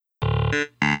Ladies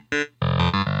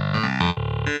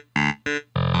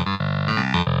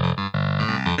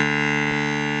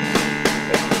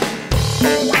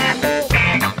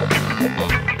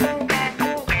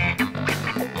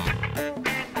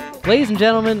and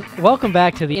gentlemen, welcome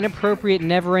back to the Inappropriate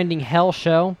Never-Ending Hell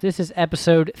Show. This is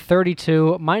episode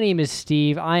 32. My name is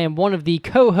Steve. I am one of the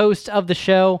co-hosts of the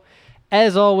show.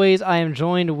 As always, I am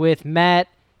joined with Matt,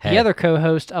 the other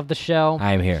co-host of the show.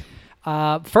 I am here.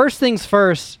 First things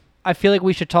first, I feel like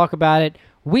we should talk about it.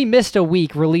 We missed a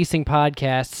week releasing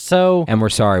podcasts, so... And we're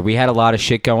sorry. We had a lot of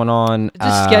shit going on.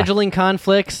 Just scheduling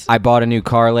conflicts. I bought a new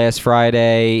car last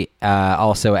Friday.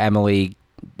 Also, Emily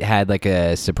had like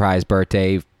a surprise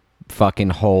birthday fucking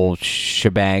whole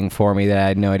shebang for me that I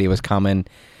had no idea was coming.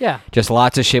 Yeah. Just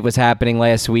lots of shit was happening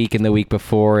last week and the week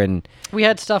before, and we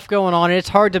had stuff going on, and it's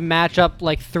hard to match up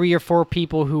like 3 or 4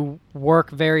 people who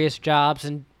work various jobs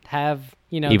and have,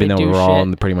 even though we're all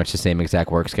on pretty much the same exact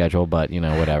work schedule, but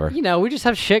whatever. We just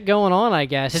have shit going on, I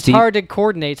guess. It's hard to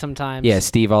coordinate sometimes. Yeah,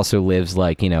 Steve also lives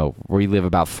like, we live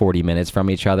about 40 minutes from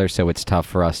each other, so it's tough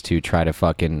for us to try to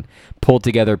fucking pull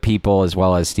together people as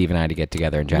well as Steve and I to get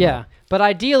together in general. Yeah. But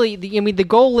ideally, the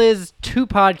goal is 2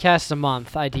 podcasts a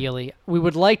month, ideally. We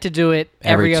would like to do it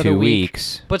every other 2 week.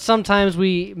 weeks. But sometimes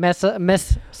we miss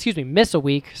a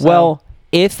week. So. Well,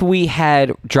 if we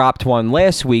had dropped one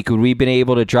last week, would we have been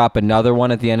able to drop another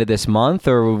one at the end of this month,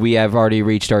 or would we have already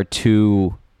reached our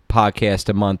 2 podcast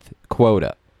a month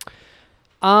quota?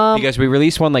 Because we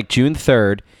released one like June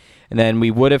 3rd, and then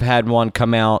we would have had one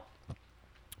come out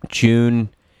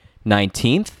June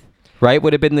 19th. Right?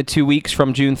 Would have been the 2 weeks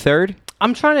from June 3rd?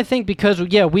 I'm trying to think because,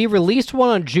 we released one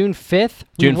on June 5th.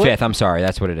 June 5th, I'm sorry.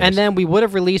 That's what it is. And then we would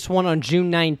have released one on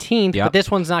June 19th, but this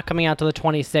one's not coming out till the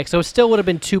 26th. So it still would have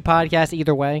been 2 podcasts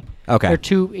either way. Okay. Or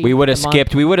 2 We would have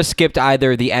skipped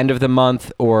either the end of the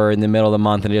month or in the middle of the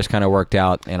month, and it just kind of worked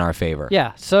out in our favor.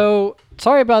 Yeah. So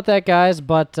sorry about that, guys,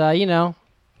 but, we're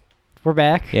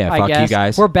back. Yeah, I guess. You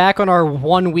guys. We're back on our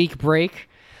 1-week break.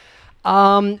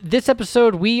 This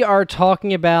episode we are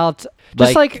talking about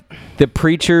just like the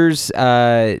preachers,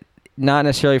 not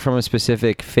necessarily from a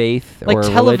specific faith like or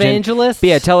televangelists. Religion. But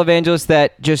yeah, televangelists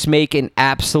that just make an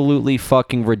absolutely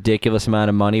fucking ridiculous amount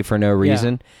of money for no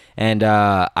reason. Yeah. And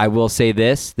I will say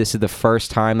this is the first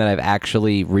time that I've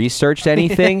actually researched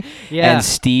anything. Yeah. And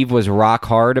Steve was rock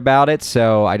hard about it.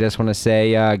 So I just want to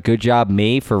say good job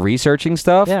me for researching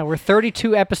stuff. Yeah, we're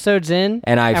 32 episodes in.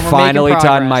 And I've finally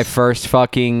done my first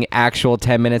fucking actual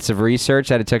 10 minutes of research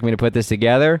that it took me to put this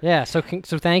together. Yeah, so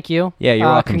thank you. Yeah, you're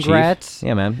welcome, congrats. Chief.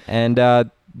 Yeah, man.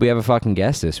 And we have a fucking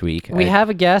guest this week. We have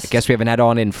a guest. I guess we haven't had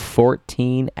on in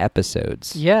 14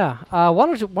 episodes. Yeah. Why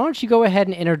don't you go ahead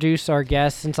and introduce our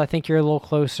guest, since I think you're a little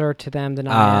closer to them than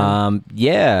I am.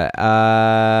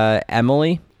 Yeah.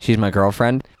 Emily. She's my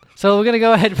girlfriend. So we're going to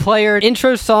go ahead and play her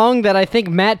intro song that I think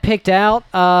Matt picked out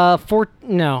I want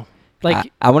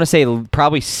to say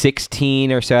probably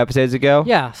 16 or so episodes ago.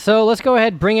 Yeah. So let's go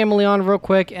ahead, bring Emily on real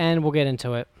quick, and we'll get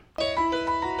into it.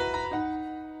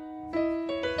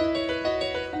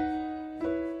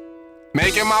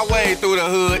 Making my way through the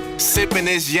hood, sipping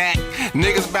this yak.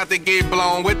 Niggas about to get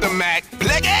blown with the Mac.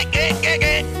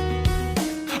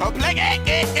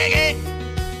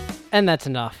 And that's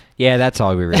enough. Yeah, that's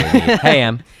all we really need. Hey,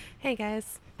 Em. Hey,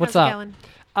 guys. What's How's up?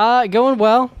 It going? Going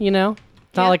well,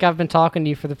 It's not like I've been talking to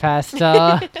you for the past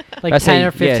 10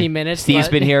 or 15 minutes. Steve's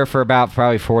been here for about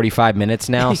probably 45 minutes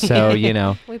now, so,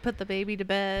 We put the baby to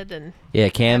bed and... Yeah,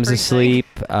 Cam's asleep.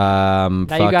 Now you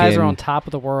guys are on top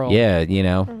of the world. Yeah,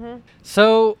 Mm-hmm.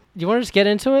 So, do you want to just get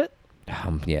into it?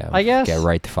 Yeah, I guess. Get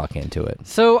right the fuck into it.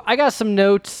 So, I got some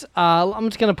notes. I'm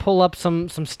just going to pull up some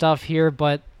stuff here,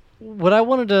 but what I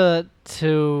wanted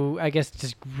to I guess,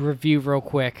 just review real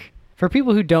quick. For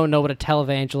people who don't know what a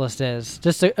televangelist is,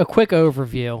 just a quick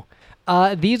overview.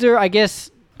 These are, I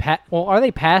guess, are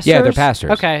they pastors? Yeah, they're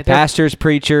pastors. Okay. Pastors,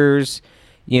 preachers,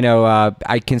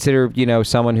 I consider,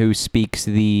 someone who speaks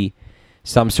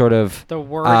some sort of the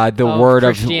word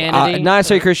of Christianity. Not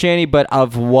necessarily Christianity, but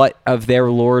of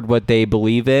their Lord, what they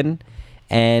believe in.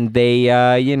 And they,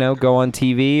 go on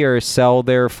TV or sell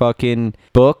their fucking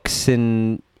books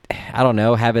and, I don't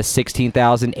know, have a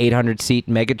 16,800 seat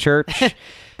megachurch.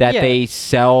 That they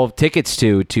sell tickets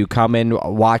to come and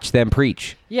watch them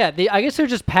preach. Yeah, I guess they're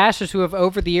just pastors who have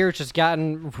over the years just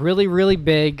gotten really, really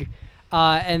big,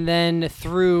 and then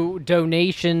through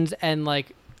donations and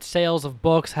like sales of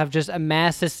books have just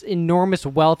amassed this enormous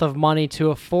wealth of money to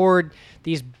afford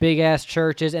these big ass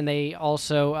churches, and they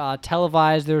also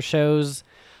televise their shows.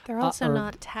 They're also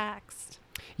not taxed.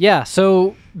 Yeah,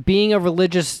 so being a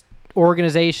religious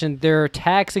organization, they're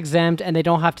tax exempt and they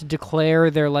don't have to declare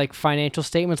their like financial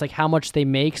statements, like how much they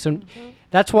make. So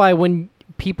that's why when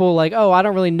people like, oh, I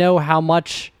don't really know how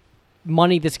much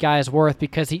money this guy is worth,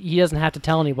 because he doesn't have to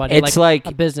tell anybody. It's like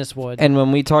a business would. And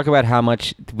when we talk about how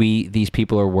much these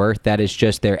people are worth, that is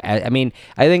just their. I mean,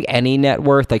 I think any net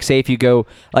worth. Like, say if you go,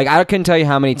 like, I couldn't tell you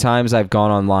how many times I've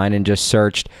gone online and just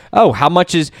searched. Oh, how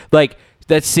much is like.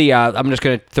 Let's see. I'm just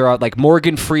gonna throw out like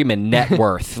Morgan Freeman net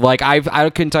worth. Like I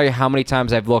couldn't tell you how many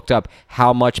times I've looked up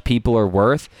how much people are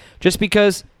worth, just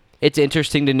because it's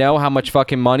interesting to know how much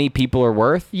fucking money people are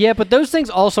worth. Yeah, but those things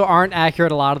also aren't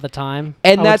accurate a lot of the time.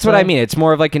 And that's what I mean. It's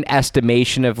more of like an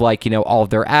estimation of like, all of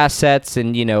their assets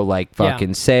and, like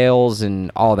fucking sales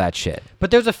and all that shit. But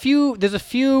there's a few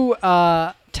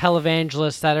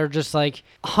televangelists that are just like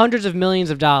hundreds of millions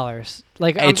of dollars.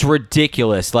 Like it's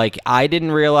ridiculous. Like I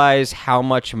didn't realize how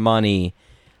much money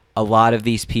a lot of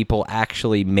these people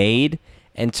actually made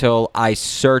until I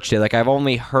searched it. Like I've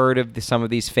only heard of some of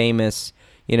these famous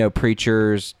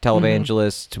preachers,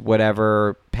 televangelists,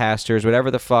 whatever, pastors, whatever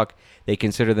the fuck they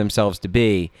consider themselves to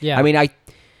be. Yeah. I mean, I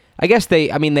guess they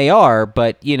are,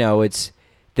 but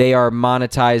they are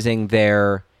monetizing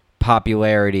their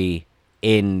popularity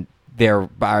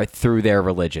through their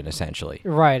religion, essentially.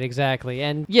 Right, exactly.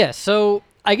 And so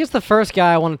I guess the first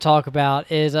guy I want to talk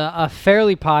about is a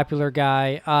fairly popular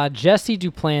guy, Jesse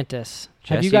Duplantis.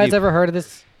 Have you guys ever heard of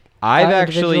this? I've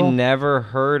actually never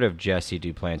heard of Jesse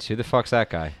Duplantis. Who the fuck's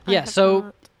that guy? Yeah,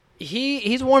 so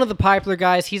he's one of the popular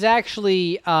guys. He's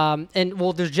actually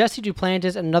there's Jesse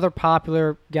Duplantis, and another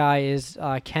popular guy is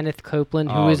Kenneth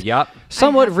Copeland, who is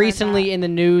somewhat recently in the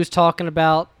news talking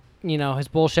about his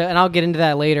bullshit, and I'll get into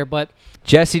that later. But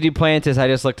Jesse Duplantis, I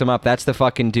just looked him up. That's the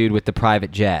fucking dude with the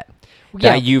private jet.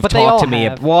 Yeah, that you've but talked to me.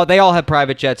 have. Well, they all have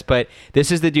private jets, but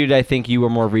this is the dude I think you were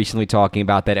more recently talking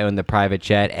about that owned the private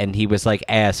jet, and he was like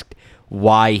asked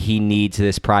why he needs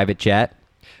this private jet.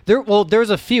 There's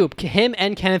a few. Him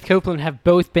and Kenneth Copeland have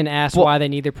both been asked why they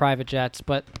need their private jets,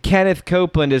 but Kenneth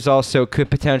Copeland could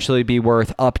potentially be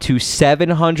worth up to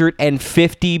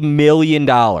 $750 million.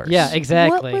 Yeah,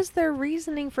 exactly. What was their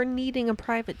reasoning for needing a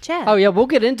private jet? Oh yeah, we'll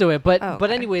get into it, but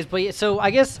okay. anyways, so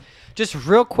I guess just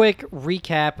real quick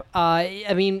recap.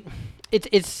 I mean,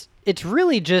 it's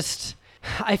really just.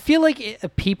 I feel like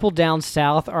people down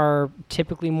south are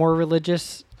typically more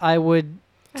religious. I would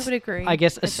agree. I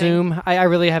guess assume. I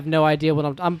really have no idea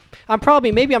what I'm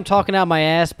probably, maybe I'm talking out my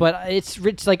ass, but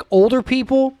it's like older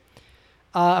people.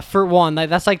 For one,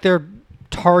 that's like their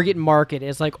target market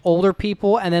is like older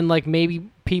people, and then like maybe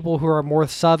people who are more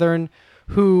southern,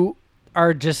 who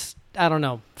are just, I don't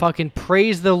know, fucking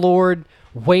praise the Lord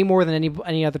way more than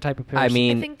any other type of person. I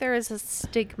mean, I think there is a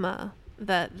stigma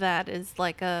that is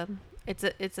like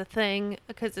it's a thing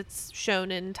because it's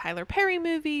shown in Tyler Perry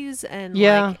movies, and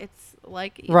like it's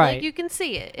like, right. Like you can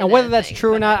see it. And whether that's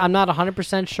true or not, I'm not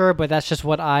 100% sure, but that's just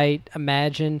what I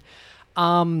imagine.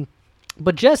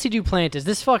 But Jesse Duplantis,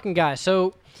 this fucking guy,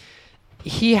 so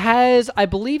I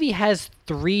believe he has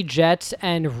 3 jets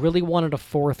and really wanted a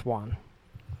 4th one,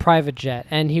 private jet.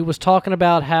 And he was talking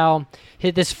about how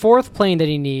this 4th plane that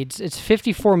he needs, it's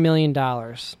 $54 million.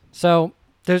 So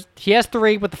he has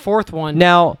 3, but the 4th one.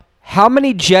 Now, how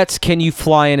many jets can you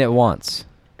fly in at once?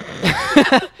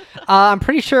 I'm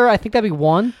pretty sure. I think that'd be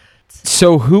 1.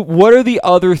 So what are the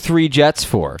other 3 jets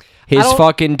for? His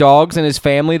fucking dogs and his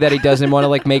family that he doesn't want to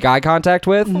like make eye contact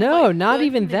with? No, not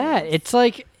even that. It's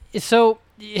like, so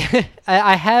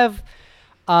I have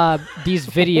these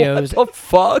videos. What the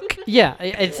fuck? Yeah,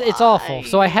 it's awful.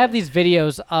 So I have these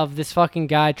videos of this fucking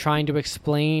guy trying to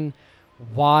explain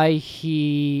why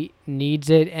he needs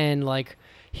it, and like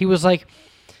he was like,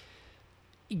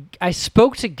 I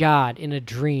spoke to God in a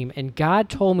dream, and God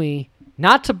told me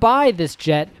not to buy this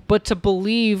jet, but to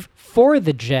believe for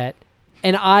the jet,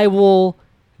 and I will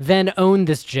then own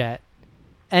this jet.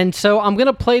 And so I'm going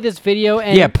to play this video.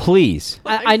 And yeah, please.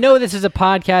 I know this is a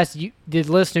podcast. The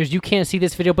listeners, you can't see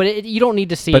this video, but you don't need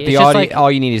to see but it. The it's audio, just like,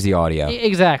 all you need is the audio.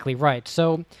 Exactly, right.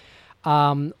 So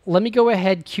let me go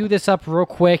ahead, cue this up real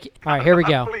quick. All right, here we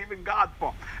go. Believe in God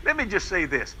for. Let me just say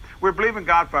this. We're believing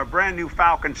God for a brand new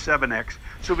Falcon 7X.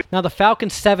 Now, the Falcon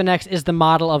 7X is the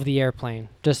model of the airplane.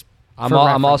 Just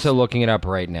I'm also looking it up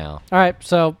right now. All right,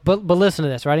 so, but listen to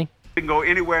this. Ready? We can go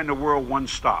anywhere in the world one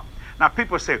stop. Now,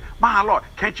 people say, my Lord,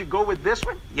 can't you go with this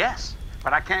one? Yes,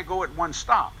 but I can't go at one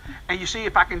stop. And you see,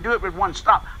 if I can do it with one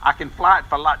stop, I can fly it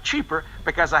for a lot cheaper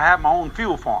because I have my own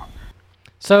fuel farm.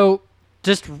 So,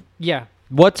 just,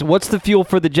 What's the fuel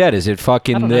for the jet? Is it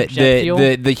fucking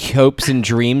the hopes and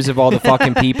dreams of all the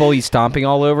fucking people he's stomping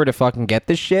all over to fucking get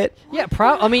this shit? Yeah,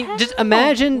 I mean, just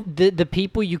imagine the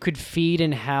people you could feed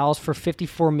and house for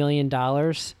 $54 million,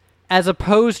 as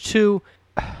opposed to,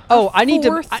 I need to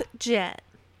fourth jet.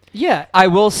 Yeah, I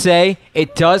will say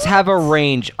it does have a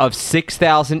range of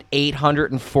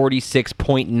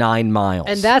 6,846.9 miles,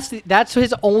 and that's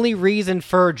his only reason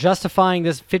for justifying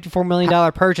this $54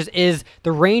 million purchase is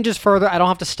the range is further. I don't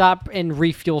have to stop and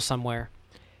refuel somewhere.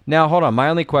 Now, hold on. My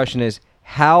only question is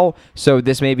how. So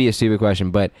this may be a stupid question,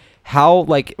 but how?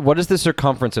 Like, what is the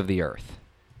circumference of the Earth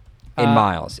in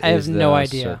miles? I have no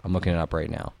idea. I'm looking it up right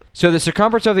now. So the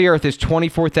circumference of the Earth is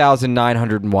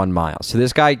 24,901 miles. So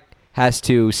this guy has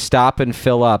to stop and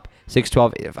fill up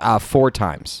 4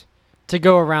 times to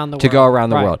go around the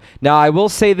world. Now, I will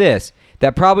say this,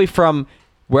 that probably from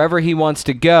wherever he wants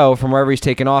to go, from wherever he's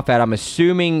taken off at, I'm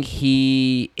assuming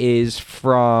he is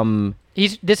from...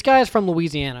 This guy is from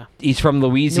Louisiana. He's from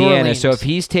Louisiana, so if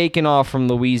he's taken off from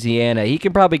Louisiana, he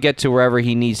can probably get to wherever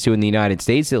he needs to in the United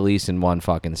States at least in one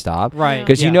fucking stop. Right.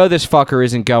 Because you know this fucker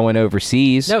isn't going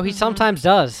overseas. No, he sometimes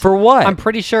does. For what? I'm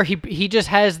pretty sure he just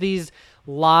has these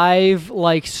live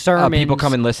sermons. People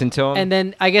come and listen to him, and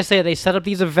then I guess they set up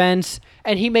these events,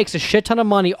 and he makes a shit ton of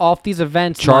money off these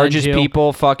events. Charges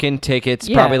people fucking tickets,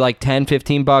 probably like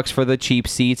 $10-15 for the cheap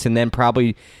seats, and then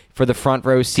probably for the front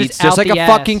row seats, just like a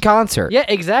fucking concert. Yeah,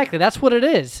 exactly. That's what it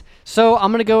is. So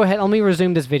I'm gonna go ahead. Let me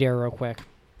resume this video real quick.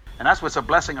 And that's what's a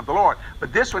blessing of the Lord.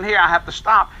 But this one here, I have to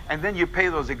stop, and then you pay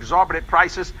those exorbitant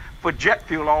prices for jet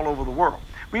fuel all over the world.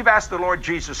 We've asked the Lord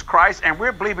Jesus Christ, and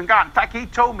we're believing God. In fact, he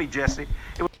told me, Jesse.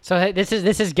 So hey, this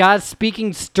is God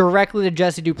speaking directly to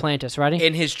Jesse Duplantis, right?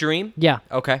 In his dream? Yeah.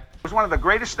 Okay. It was one of the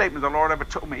greatest statements the Lord ever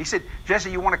told me. He said, Jesse,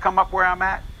 you want to come up where I'm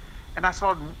at? And I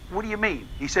said, what do you mean?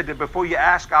 He said that before you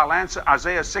ask, I'll answer.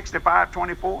 Isaiah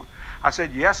 65:24. I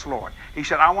said, yes, Lord. He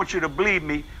said, I want you to believe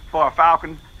me for a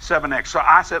Falcon 7X. So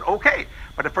I said, okay.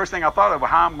 But the first thing I thought of was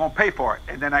how I'm going to pay for it.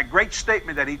 And then that great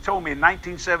statement that he told me in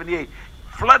 1978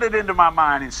 flooded into my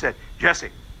mind and said, Jesse,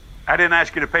 I didn't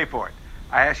ask you to pay for it.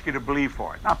 I asked you to believe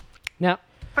for it. Now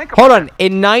think about hold on.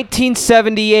 In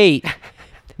 1978,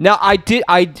 now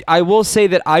I will say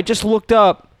that I just looked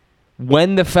up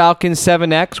when the Falcon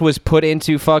 7X was put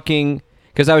into fucking,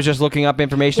 because I was just looking up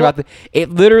information about it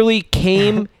literally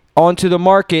came onto the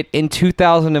market in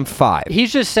 2005.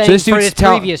 He's just saying for his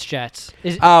previous jets.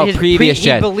 Previous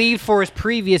jets. He believed for his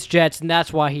previous jets, and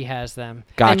that's why he has them.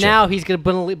 Gotcha. And now he's going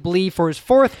to believe for his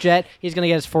fourth jet. He's going to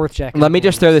get his fourth jet. Let me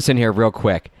just throw this in here real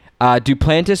quick.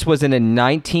 Duplantis was in a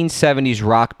 1970s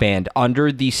rock band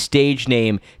under the stage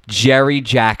name Jerry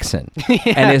Jackson.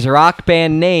 And his rock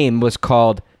band name was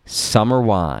called Summer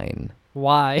Wine.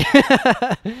 Why?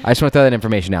 I just want to throw that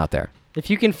information out there. If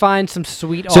you can find some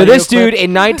sweet audio So this dude clips.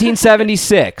 in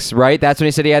 1976, right? That's when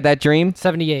he said he had that dream?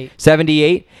 78.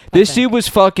 78? This dude was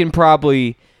fucking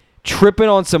probably tripping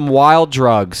on some wild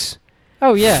drugs.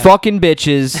 Oh, yeah. Fucking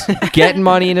bitches, getting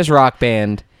money in his rock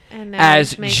band.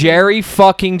 As Jerry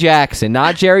fucking Jackson.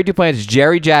 Not Jerry Duplantis,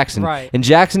 Jerry Jackson. Right. And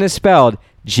Jackson is spelled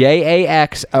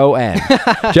Jackson.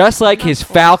 Just like his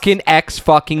Falcon X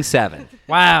fucking 7.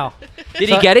 Wow. Did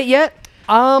he get it yet?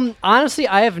 Honestly,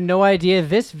 I have no idea.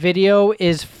 This video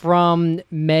is from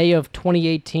May of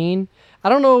 2018. I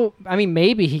don't know. I mean,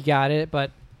 maybe he got it,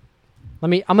 but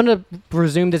I'm going to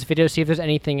resume this video, see if there's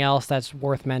anything else that's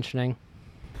worth mentioning.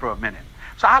 For a minute.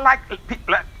 So I like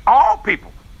all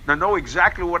people to know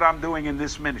exactly what I'm doing in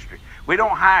this ministry. We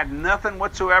don't hide nothing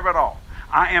whatsoever at all.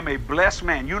 I am a blessed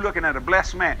man. You're looking at a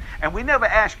blessed man. And we never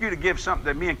ask you to give something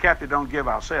that me and Kathy don't give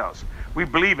ourselves. We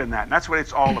believe in that, and that's what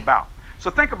it's all about. So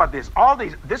think about this.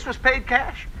 This was paid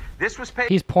cash. This was paid.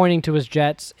 He's pointing to his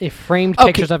jets, framed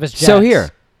pictures of his jets. So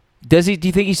here, do you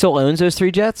think he still owns those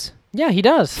 3 jets? Yeah, he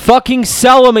does. Fucking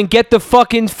sell them and get the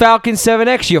fucking Falcon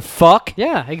 7X, you fuck.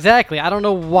 Yeah, exactly. I don't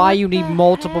know why you need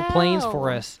multiple planes for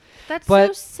us. That's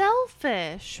so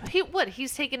selfish.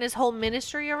 He's taking his whole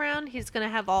ministry around? He's going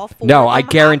to have all 4 No, of them I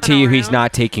guarantee you he's around?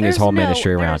 not taking his whole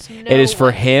ministry around. No It is for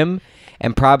way. him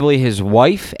and probably his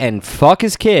wife and fuck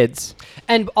his kids.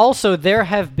 And also, there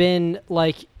have been,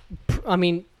 I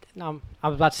was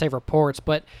about to say reports,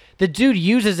 but the dude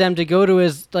uses them to go to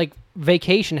his,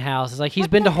 vacation houses. He's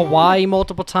been to Hawaii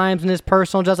multiple times in his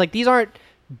personal jets. These aren't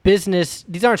business.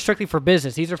 These aren't strictly for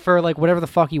business. These are for, whatever the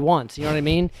fuck he wants. You know what I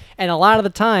mean? And a lot of the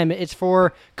time, it's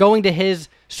for going to his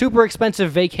super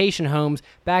expensive vacation homes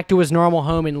back to his normal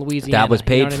home in Louisiana. That was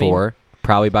paid you know what I mean? for,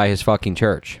 probably by his fucking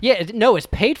church. Yeah, no, it's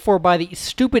paid for by the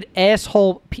stupid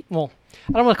asshole well,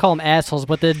 I don't want to call them assholes,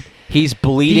 but He's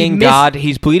bleeding God.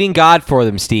 He's bleeding God for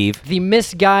them, Steve. the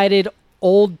misguided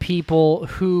old people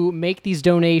who make these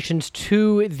donations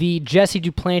to the Jesse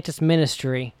Duplantis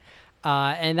ministry,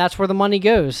 and that's where the money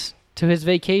goes, to his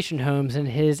vacation homes and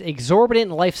his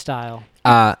exorbitant lifestyle.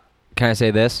 Can I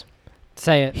say this?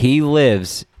 Say it. He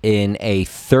lives in a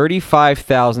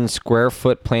 35,000 square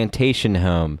foot plantation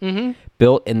home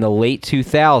built in the late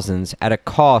 2000s at a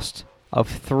cost of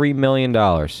 $3 million.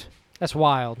 That's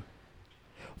wild.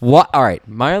 What? All right.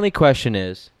 My only question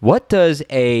is, what does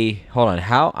a hold on?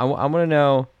 How I want to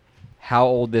know how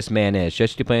old this man is.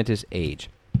 Jesse Duplantis' age.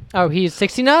 Oh, he's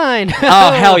 69.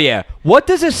 Oh hell yeah! What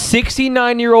does a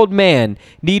 69-year-old man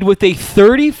need with a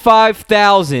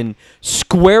 35,000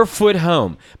 square foot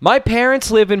home? My parents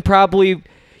live in probably,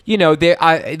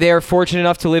 they're fortunate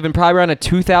enough to live in probably around a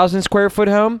 2,000 square foot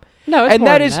home. No, it's and more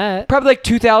that than is that. probably like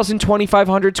 2,000,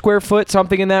 2,500 square foot,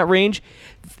 something in that range.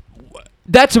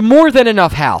 That's more than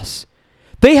enough house.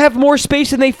 They have more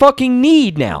space than they fucking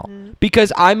need now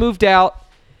because I moved out.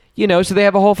 So they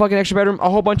have a whole fucking extra bedroom, a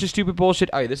whole bunch of stupid bullshit.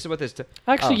 Oh, this is what this...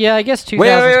 Actually, yeah, I guess 2,000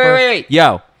 Wait.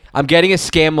 Yo, I'm getting a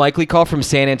scam likely call from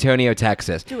San Antonio,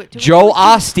 Texas. Do it. Joel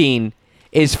Osteen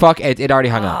is It already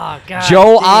hung up. Oh, God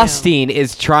Joel damn. Osteen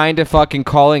is trying to fucking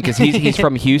call in because he's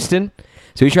from Houston.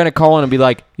 So he's trying to call in and be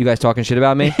like, you guys talking shit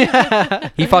about me?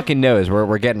 He fucking knows.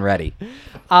 We're getting ready.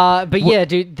 But yeah,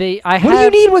 dude, What do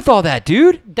you need with all that,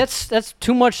 dude? That's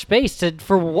too much space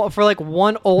for like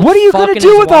one old. What are you gonna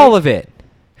do with all of it?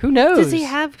 Who knows? Does he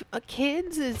have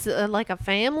kids? Is like a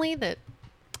family that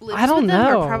lives I don't with him,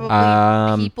 know. or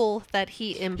probably people that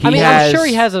he employs? I mean, has- I'm sure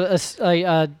he has a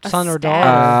son or staff.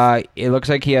 daughter. It looks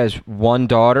like he has one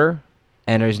daughter,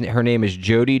 and her name is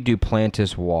Jody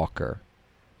Duplantis Walker.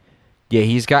 Yeah,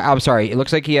 he's got... I'm sorry. It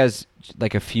looks like he has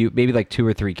like a few, maybe like 2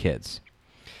 or 3 kids.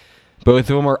 Both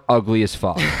of them are ugly as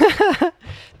fuck.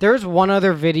 There's one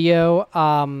other video.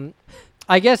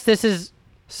 I guess this is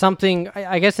something...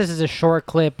 I guess this is a short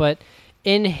clip, but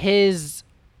in his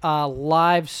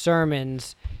live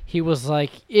sermons, he was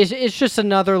like... It's just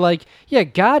another like... Yeah,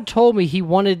 God told me he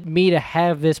wanted me to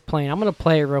have this plane. I'm going to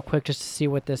play it real quick just to see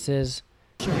what this is.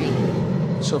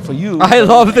 So for you, I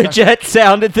love the jet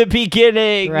sound at the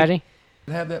beginning. Ready?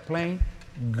 to have that plane,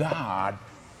 God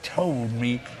told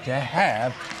me to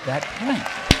have that plane.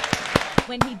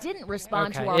 When he didn't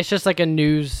respond to our... It's just like a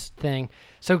news thing.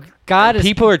 So God is...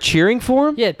 People are cheering for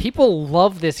him? Yeah, people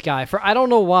love this guy for... I don't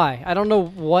know why. I don't know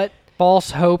what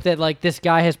false hope that like this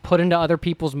guy has put into other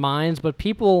people's minds, but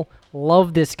people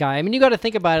love this guy. I mean, you got to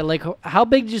think about it. Like, how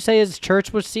big did you say his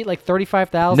church would seat? Like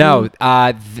 35,000? No,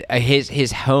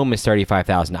 his home is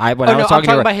 35,000. I'm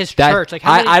talking about his church. Like,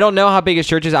 I don't know how big his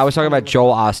church is. I was talking about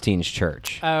Joel Osteen's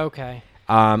church. Oh, okay.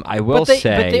 I will But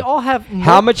say... they all have...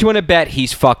 How much you want to bet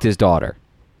he's fucked his daughter?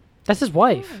 That's his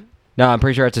wife. No, I'm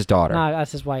pretty sure it's his daughter. No,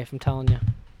 that's his wife. I'm telling you.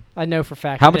 I know for a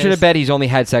fact. How it much you want is. to bet he's only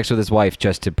had sex with his wife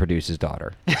just to produce his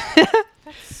daughter?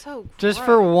 That's so Just gross.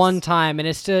 for one time, and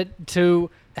it's to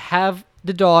have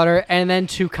the daughter and then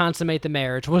to consummate the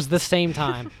marriage was the same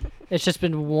time. It's just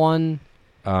been one.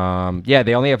 Yeah,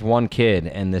 they only have one kid,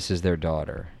 and this is their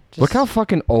daughter. Look how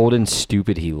fucking old and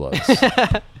stupid he looks.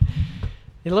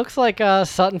 He looks like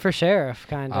Sutton for sheriff,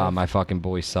 kind of. My fucking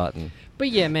boy Sutton. But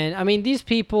yeah, man. I mean, these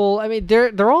people. I mean,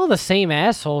 they're all the same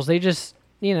assholes. They just,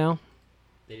 you know.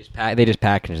 They just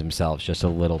package themselves just a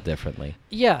little differently.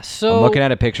 Yeah. So I'm looking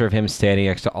at a picture of him standing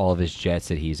next to all of his jets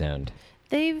that he's owned.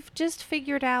 They've just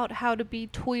figured out how to be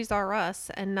Toys R Us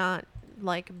and not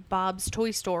like Bob's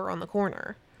Toy Store on the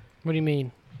corner. What do you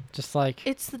mean? Just like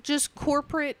It's just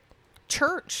corporate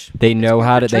church. They know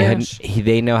how to. corporate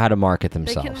They know how to market They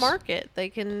themselves. can market. They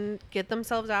can get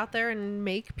themselves out there and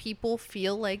make people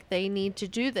feel like they need to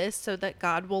do this so that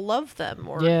God will love them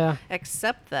or Yeah.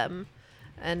 accept them.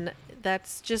 And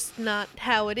that's just not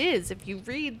how it is. If you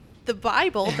read the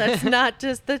Bible, that's not.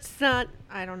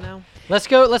 I don't know. let's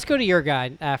go to your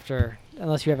guide after,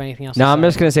 unless you have anything else. No, to I'm say.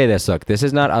 just gonna say this. Look, this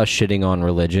is not us shitting on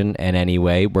religion in any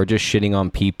way. We're just shitting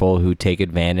on people who take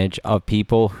advantage of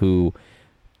people who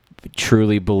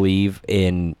truly believe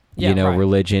in right.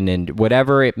 religion and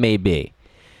whatever it may be.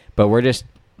 But we're just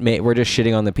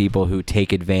shitting on the people who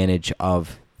take advantage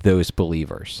of those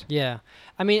believers. Yeah,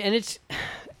 I mean, and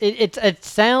it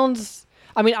sounds.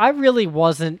 I mean, I really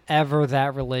wasn't ever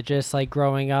that religious, like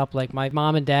growing up. Like my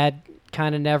mom and dad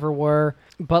kind of never were,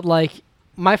 but like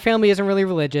my family isn't really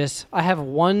religious. I have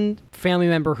one family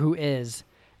member who is,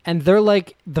 and they're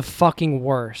like the fucking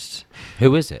worst.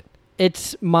 Who is it?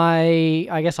 It's my.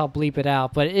 I guess I'll bleep it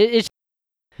out, but it's.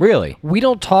 Really? We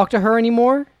don't talk to her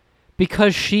anymore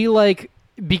because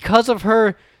because of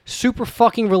her super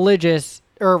fucking religious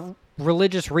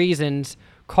reasons,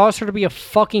 caused her to be a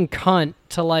fucking cunt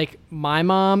to like my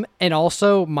mom and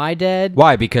also my dad.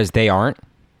 Why? Because they aren't?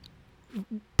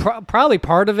 Probably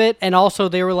part of it, and also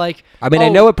they were like, I mean, I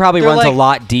know it probably runs a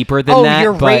lot deeper than that.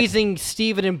 You're but raising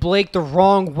Stephen and Blake the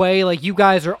wrong way. Like, you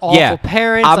guys are awful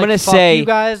parents. I'm like, gonna fuck say, you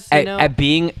guys, at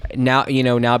being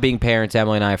now being parents,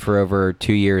 Emily and I for over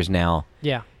 2 years now.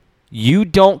 Yeah, you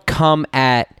don't come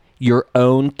at your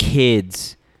own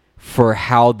kids for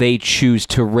how they choose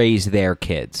to raise their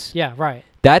kids. Yeah, right.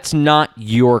 That's not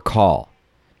your call.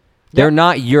 They're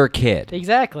not your kid.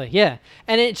 Exactly. Yeah,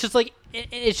 and it's just like.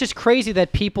 It's just crazy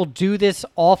that people do this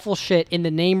awful shit in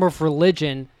the name of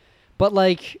religion, but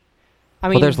like, I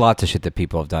mean, well, there's lots of shit that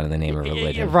people have done in the name of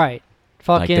religion, right?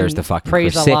 Fucking like there's the fucking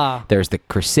praise Allah. There's the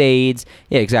Crusades.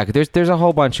 Yeah, exactly. There's a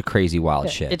whole bunch of crazy wild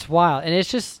shit. It's wild, and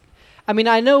it's just, I mean,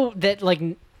 I know that like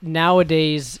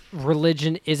nowadays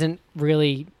religion isn't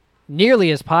really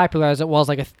nearly as popular as it was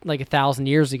like 1,000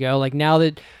 years ago. Like now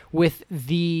that with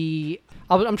the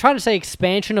I'm trying to say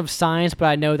expansion of science, but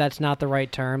I know that's not the right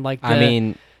term. Like,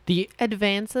 the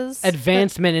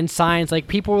advancement in science. Like,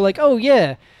 people were like, "Oh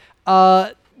yeah,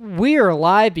 we are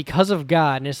alive because of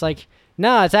God," and it's like,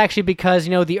 no, it's actually because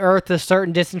the Earth is a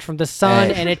certain distance from the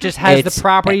sun, and it just has the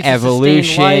properties evolution to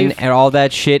sustain life. And all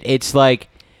that shit. It's like,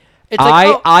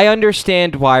 I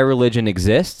understand why religion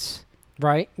exists.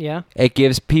 Right? Yeah. It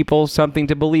gives people something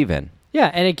to believe in.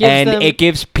 Yeah, and it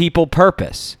gives people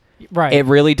purpose. Right. It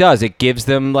really does. It gives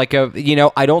them like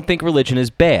I don't think religion is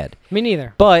bad. Me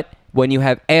neither. But when you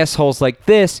have assholes like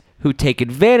this who take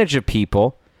advantage of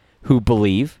people who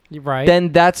believe, right,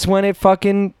 then that's when it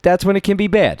can be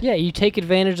bad. Yeah, you take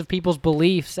advantage of people's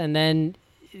beliefs and then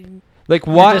like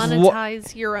what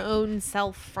monetize your own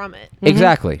self from it. Mm-hmm.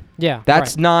 Exactly. Yeah.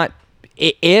 That's not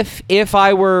if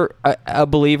I were a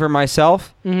believer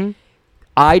myself,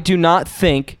 I do not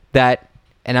think that.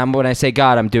 And when I say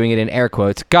God, I'm doing it in air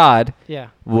quotes. God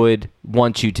would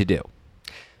want you to do.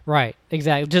 Right,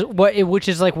 exactly. Just which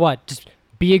is like what? Just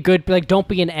be a good, like, don't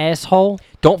be an asshole.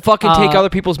 Don't fucking take other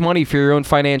people's money for your own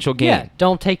financial gain. Yeah,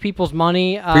 don't take people's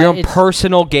money. For your own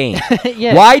personal gain.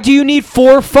 Yeah. Why do you need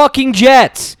 4 fucking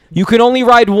jets? You can only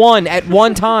ride one at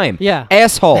one time. Yeah.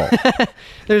 Asshole.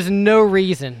 There's no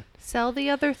reason. Sell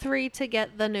the other 3 to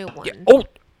get the new one. Yeah.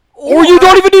 Or you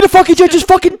don't even need a fucking jet. Just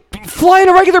fucking fly in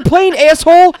a regular plane,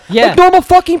 asshole. Yeah. Like normal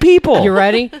fucking people. You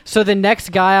ready? So the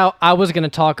next guy I was going to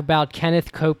talk about,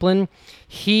 Kenneth Copeland.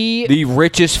 The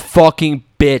richest fucking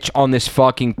bitch on this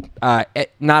fucking,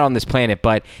 not on this planet,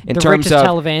 but in terms of... The richest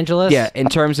televangelist? Yeah, in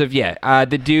terms of,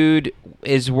 the dude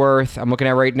is worth, I'm looking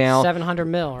at right now... $700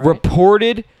 million,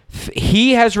 right?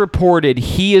 He has reported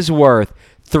he is worth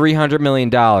 $300 million,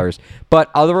 but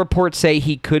other reports say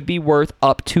he could be worth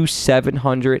up to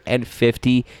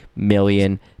 $750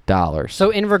 million.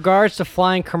 So in regards to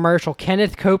flying commercial,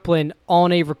 Kenneth Copeland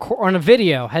on a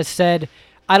video has said,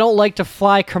 "I don't like to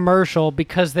fly commercial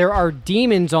because there are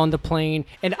demons on the plane,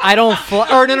 and I don't fly."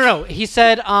 Or no. He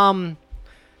said,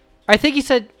 I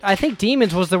think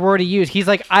demons was the word he used. He's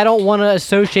like, "I don't want to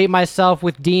associate myself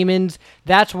with demons.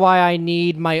 That's why I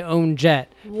need my own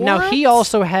jet." What? Now, he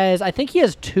also has, I think he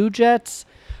has 2 jets.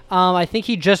 I think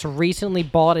he just recently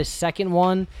bought his second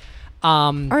one.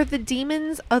 Are the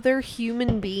demons other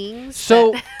human beings?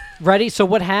 So, ready? So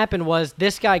what happened was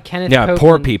this guy, Kenneth Copeland. Yeah,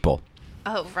 poor people.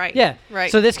 Oh, right. Yeah.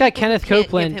 Right. So this guy, Kenneth Can't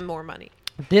Copeland. give him more money.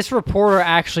 This reporter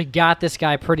actually got this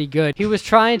guy pretty good. He was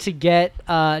trying to get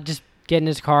in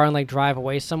his car and like drive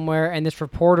away somewhere, and this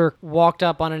reporter walked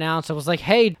up unannounced and was like,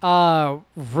 "Hey,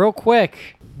 real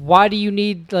quick, why do you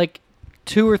need like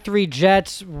 2 or 3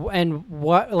 jets, and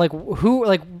what, like, who,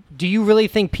 like, do you really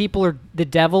think people are the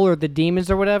devil or the demons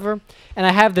or whatever?" And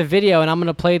I have the video, and I'm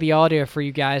gonna play the audio for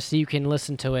you guys so you can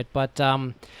listen to it. But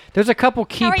there's a couple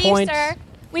key points. How are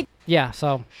you, sir? Yeah,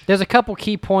 so there's a couple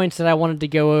key points that I wanted to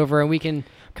go over, and we can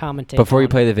commentate. Before you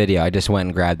play the video, I just went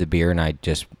and grabbed the beer, and I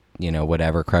just,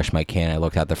 whatever, crushed my can. I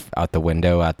looked out the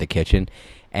window, out the kitchen,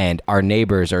 and our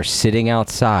neighbors are sitting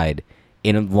outside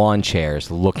in lawn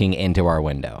chairs looking into our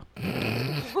window.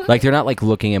 Like, they're not like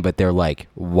looking in, but they're like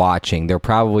watching. They're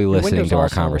probably listening to our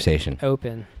conversation.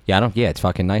 Open. Yeah, it's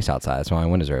fucking nice outside. That's why my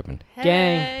windows are open. Hey.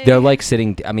 Gang. They're like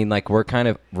sitting, I mean, like, we're kind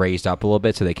of raised up a little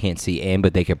bit so they can't see in,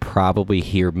 but they could probably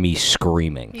hear me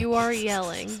screaming. You are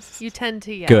yelling. You tend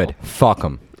to yell. Good. Fuck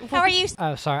them. How are you?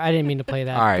 Oh, sorry, I didn't mean to play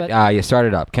that. All right, you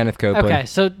started up. Kenneth Copeland. Okay,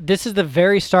 so this is the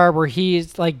very start where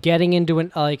he's like getting into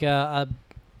a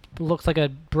looks like a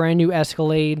brand new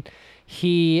Escalade.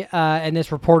 He and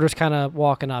this reporter's kind of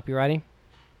walking up. You ready?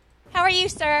 How are you,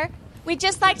 sir? We'd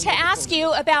just like to ask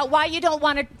you about why you don't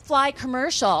want to fly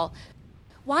commercial.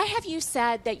 Why have you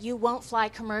said that you won't fly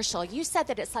commercial? You said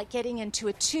that it's like getting into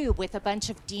a tube with a bunch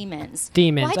of demons.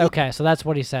 Demons. Okay, so that's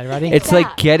what he said. Ready? It's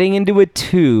like getting into a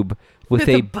tube with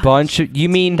a bunch of. You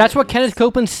mean that's what Kenneth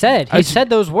Copeland said? He said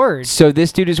those words. So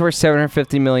this dude is worth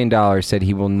 $750 million. Said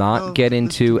he will not get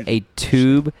into a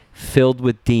tube filled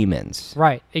with demons.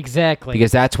 Right. Exactly.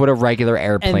 Because that's what a regular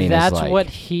airplane and that's is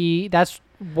like. That's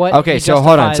what. Okay, so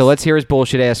hold on. So let's hear his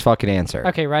bullshit ass fucking answer.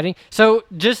 Okay, ready? So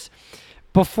just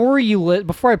before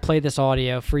I play this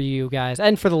audio for you guys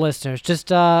and for the listeners,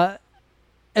 just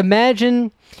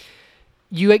imagine.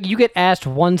 You get asked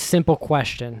one simple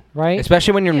question, right?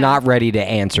 Especially when you're not ready to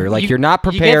answer. Like, you're not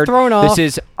prepared. You get thrown off. This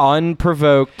is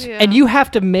unprovoked. Yeah. And you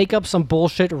have to make up some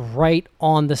bullshit right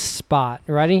on the spot.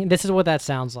 Ready? This is what that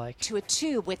sounds like. To a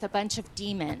tube with a bunch of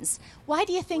demons. Why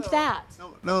do you think that?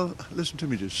 No, listen to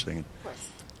me just a second.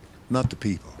 Not the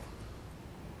people.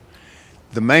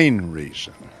 The main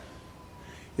reason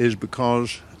is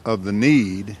because of the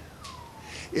need.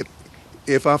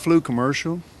 If I flew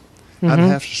commercial, I'd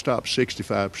have to stop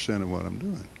 65% of what I'm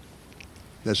doing.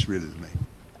 That's really the main.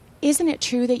 Isn't it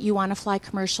true that you want to fly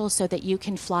commercial so that you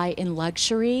can fly in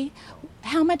luxury?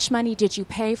 How much money did you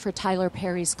pay for Tyler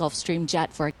Perry's Gulfstream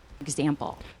jet, for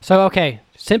example? So, okay,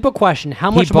 simple question. How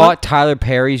much He bought Tyler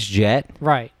Perry's jet?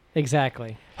 Right,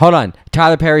 exactly. Hold on.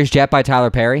 Tyler Perry's jet by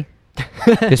Tyler Perry?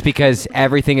 Just because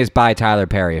everything is by Tyler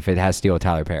Perry if it has to deal with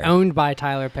Tyler Perry. Owned by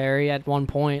Tyler Perry at one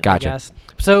point, Gotcha. I guess.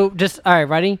 So, just, all right,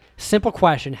 ready? Simple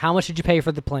question. How much did you pay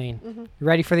for the plane? You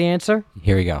ready for the answer?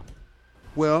 Here we go.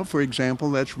 Well, for example,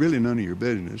 that's really none of your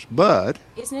business, but...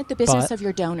 Isn't it the business of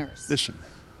your donors? Listen.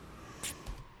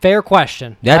 Fair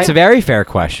question. That's a very fair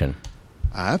question.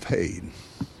 I paid.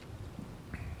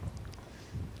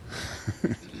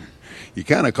 You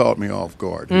kind of caught me off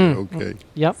guard here, okay?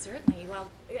 Yep. Certainly. Well,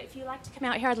 if you'd like to come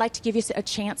out here, I'd like to give you a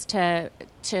chance to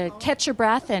catch your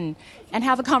breath and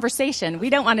have a conversation. We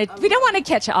don't want to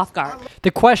catch you off guard.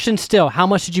 The question still, how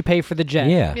much did you pay for the jet?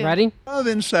 Yeah. Ready? I love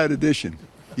Inside Edition.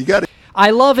 You got it.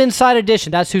 I love Inside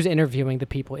Edition. That's who's interviewing the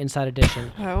people, Inside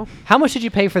Edition. Oh. How much did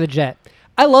you pay for the jet?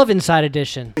 I love Inside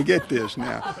Edition. Get this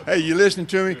now. Hey, you listening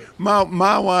to me?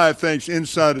 My wife thinks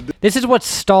Inside This is what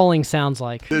stalling sounds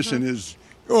like. Edition is,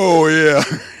 oh,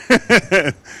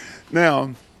 yeah.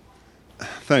 Now,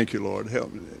 thank you, Lord.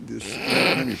 Help me.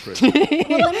 Let me pray.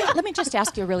 Well, let me just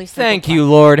ask you a really simple Thank you,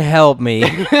 Lord. Help me.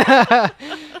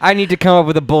 I need to come up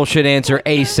with a bullshit answer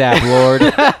ASAP,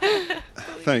 Lord.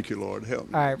 Thank you, Lord. Help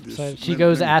me. All right, so she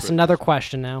goes to ask another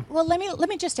question now. Well, let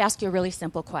me just ask you a really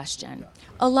simple question.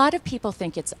 A lot of people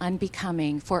think it's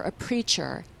unbecoming for a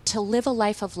preacher to live a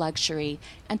life of luxury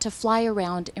and to fly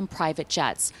around in private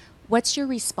jets. What's your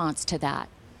response to that?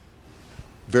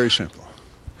 Very simple.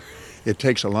 It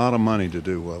takes a lot of money to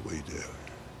do what we do.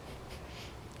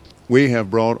 We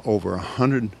have brought over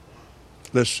 100,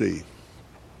 let's see,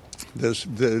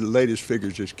 the latest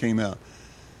figures just came out.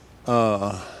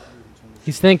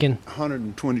 He's thinking.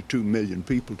 122 million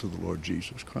people to the Lord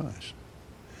Jesus Christ.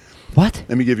 What?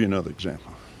 Let me give you another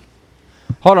example.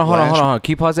 Hold on.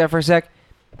 Can you pause that for a sec?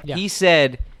 Yeah. He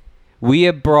said we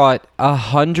have brought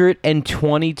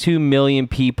 122 million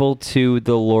people to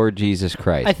the Lord Jesus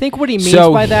Christ. I think what he means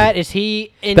by that is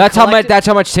That's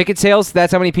how much ticket sales.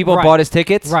 That's how many people bought his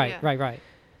tickets. Right.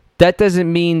 That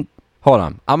doesn't mean. Hold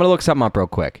on. I'm gonna look something up real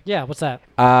quick. Yeah. What's that?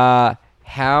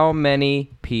 How many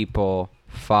people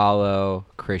follow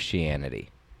Christianity?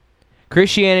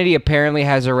 Christianity apparently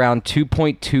has around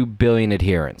 2.2 billion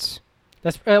adherents.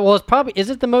 That's it's probably. Is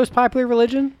it the most popular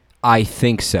religion? I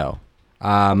think so.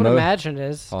 I would imagine it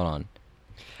is. Hold on.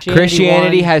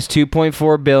 Christianity has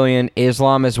 2.4 billion.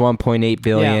 Islam is 1.8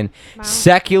 billion. Yeah. Wow.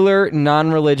 Secular,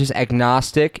 non-religious,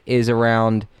 agnostic is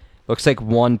around, looks like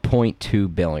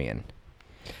 1.2 billion.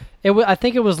 I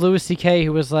think it was Louis C.K.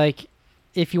 who was like,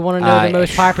 if you want to know the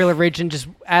most popular religion, just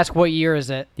ask what year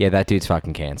is it. Yeah, that dude's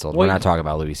fucking canceled. We're not talking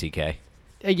about Louis C.K.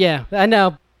 Yeah, I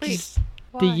know. Wait,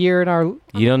 The year in our...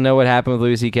 You don't know what happened with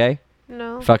Louis C.K.?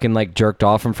 No. Fucking like jerked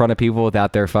off in front of people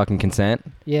without their fucking consent?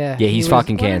 Yeah. Yeah, he's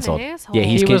fucking What an canceled. asshole. Yeah,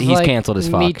 he's like canceled as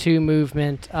fuck. Me Too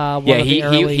movement. Yeah,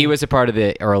 he was a part of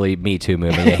the early Me Too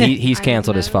movement. Yeah, he's I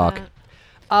canceled didn't as know fuck.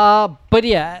 that. But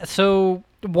yeah, so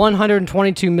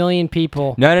 122 million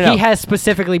people. No. He has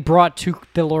specifically brought to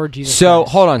the Lord Jesus So,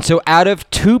 Christ. hold on. So, out of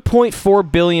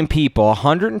 2.4 billion people,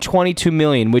 122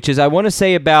 million, which is, I want to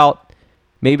say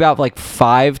maybe about like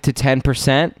 5 to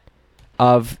 10%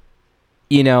 of,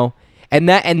 and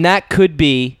that could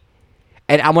be,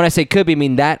 and when I say could be, I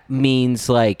mean, that means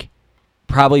like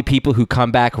probably people who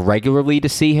come back regularly to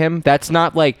see him. That's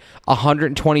not like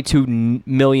 122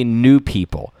 million new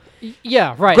people.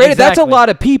 Yeah, right. Granted, exactly. that's a lot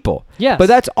of people. Yes. But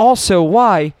that's also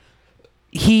why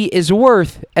he is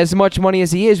worth as much money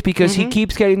as he is because he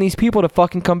keeps getting these people to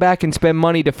fucking come back and spend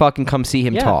money to fucking come see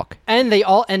him talk. And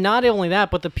not only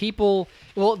that, but the people,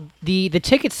 the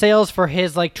ticket sales for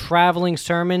his like traveling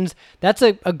sermons, that's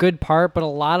a good part, but a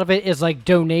lot of it is like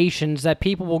donations that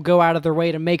people will go out of their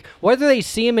way to make. Whether they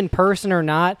see him in person or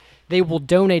not, they will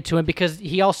donate to him because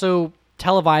he also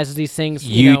televises these things.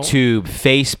 YouTube,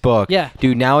 Facebook. Yeah.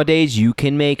 Dude, nowadays you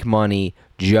can make money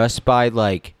just by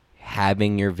like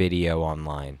having your video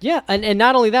online. Yeah, and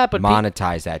not only that, but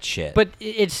monetize that shit. But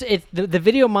it's the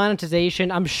video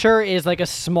monetization, I'm sure, is like a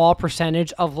small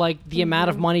percentage of like the amount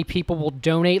of money people will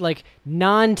donate, like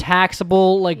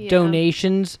non-taxable like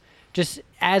donations, just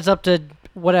adds up to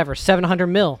whatever, 700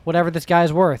 mil, whatever this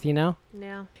guy's worth, you know?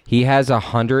 Yeah. He has on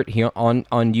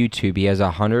YouTube, he has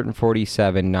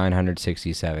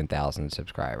 147,967,000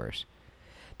 subscribers.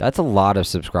 That's a lot of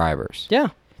subscribers.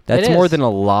 Yeah. That's more than a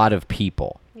lot of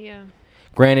people. Yeah.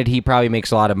 Granted, he probably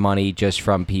makes a lot of money just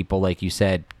from people, like you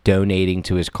said, donating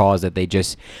to his cause that they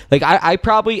just... Like, I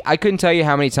couldn't tell you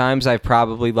how many times I've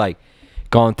probably, like,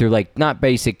 gone through, like, not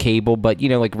basic cable, but, you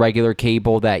know, like, regular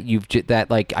cable that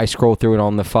like, I scroll through it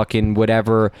on the fucking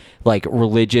whatever, like,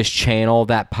 religious channel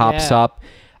that pops up.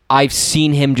 I've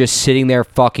seen him just sitting there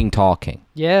fucking talking.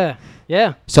 Yeah.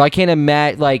 Yeah. So I can't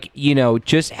imagine, like, you know,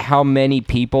 just how many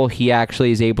people he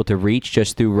actually is able to reach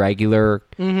just through regular.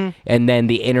 And then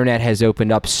the internet has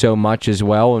opened up so much as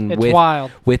well. And it's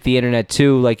wild. With the internet,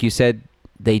 too, like you said,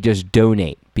 they just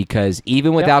donate. Because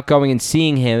even without going and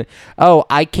seeing him,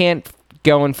 I can't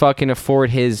go and fucking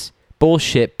afford his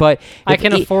bullshit. But I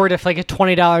can afford like a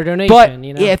 $20 donation. But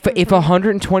you know? if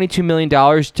 $122 million,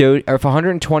 or if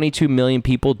 122 million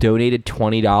people donated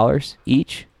 $20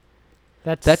 each...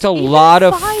 That's a lot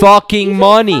of fucking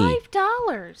money.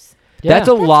 $5. Yeah. That's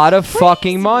a lot of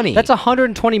fucking money. That's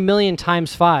 120 million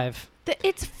times 5.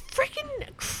 It's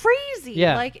freaking crazy.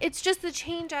 Yeah. Like, it's just the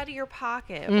change out of your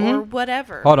pocket or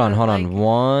whatever. Hold on.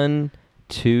 1,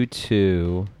 2,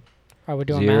 2. Are we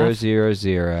doing 0, math? 0,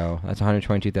 0. That's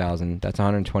 122,000. That's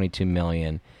 122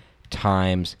 million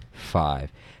times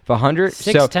 5. If 100,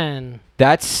 610. So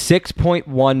that's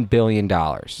 $6.1 billion.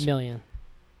 Million.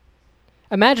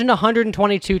 Imagine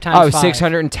 122 times 5.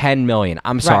 610 million.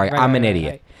 I'm sorry. Right, I'm an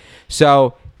idiot. Right.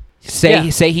 So say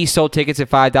he sold tickets at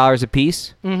 $5 a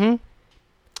piece.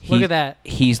 Mm-hmm. Look at that.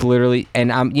 He's literally,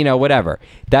 and I'm, whatever.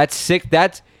 That's sick.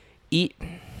 That's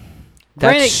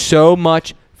so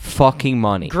much fucking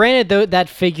money. Granted, though, that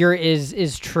figure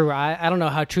is true. I don't know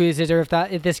how true this is, or if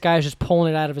this guy's just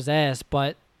pulling it out of his ass,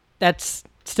 but that's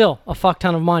still a fuck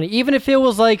ton of money. Even if it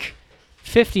was like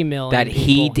 50 million that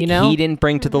people, he didn't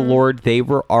bring to the Lord. They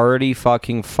were already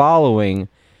fucking following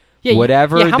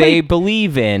whatever they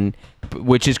believe in,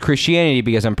 which is Christianity,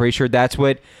 because I'm pretty sure that's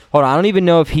what... Hold on, I don't even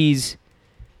know if he's...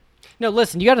 No,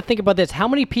 listen, you got to think about this. How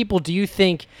many people do you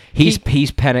think... He's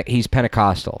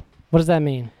Pentecostal. What does that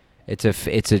mean? It's a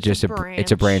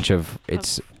branch of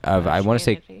I want to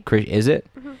say... Is it?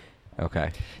 Mm-hmm.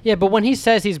 Okay. Yeah, but when he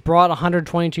says he's brought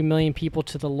 122 million people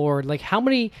to the Lord, like how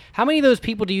many of those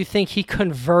people do you think he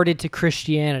converted to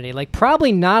Christianity? Like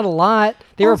probably not a lot.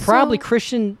 They were probably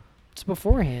Christians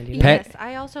beforehand. Yes,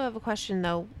 I also have a question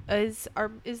though. Is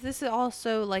this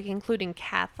also like including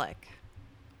Catholic?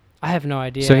 I have no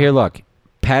idea. So here, look.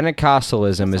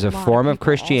 Pentecostalism is a form of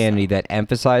Christianity that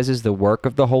emphasizes the work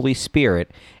of the Holy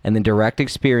Spirit and the direct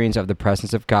experience of the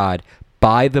presence of God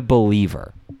by the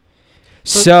believer.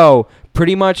 So,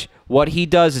 pretty much what he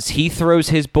does is he throws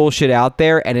his bullshit out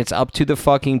there, and it's up to the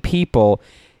fucking people.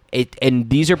 And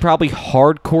these are probably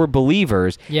hardcore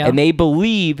believers, and they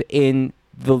believe in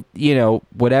the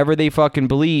whatever they fucking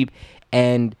believe,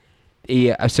 and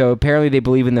so apparently they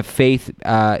believe in the faith.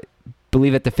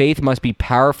 Believe that the faith must be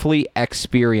powerfully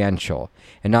experiential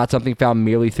and not something found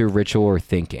merely through ritual or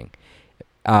thinking.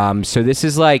 So this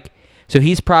is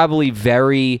he's probably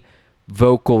very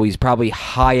vocal. He's probably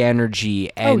high energy,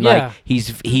 and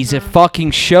he's a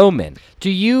fucking showman. Do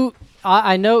you?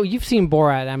 I know you've seen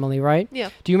Borat, Emily, right?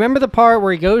 Yeah. Do you remember the part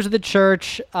where he goes to the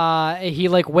church? He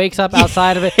wakes up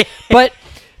outside of it, but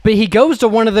he goes to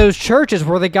one of those churches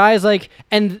where the guy's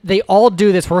and they all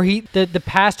do this, where the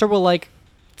pastor will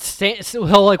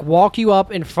he'll walk you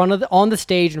up in front of on the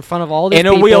stage in front of all these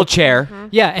people. In a wheelchair. Mm-hmm.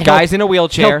 Yeah, and guys in a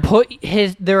wheelchair. He'll put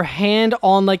their hand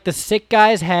on the sick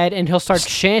guy's head, and he'll start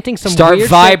chanting some weird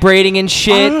vibrating and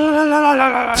shit.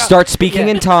 Start speaking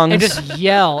in tongues and just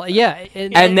yell. Yeah,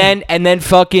 and then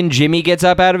fucking Jimmy gets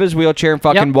up out of his wheelchair and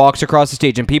fucking walks across the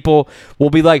stage, and people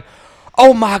will be like,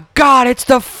 "Oh my God, it's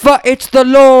the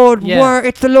Lord work.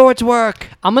 It's the Lord's work."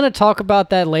 I'm gonna talk about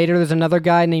that later. There's another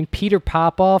guy named Peter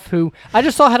Popoff who I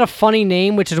just saw had a funny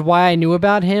name, which is why I knew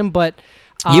about him. But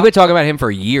You've been talking about him for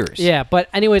years. Yeah, but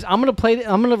anyways, I'm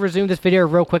gonna resume this video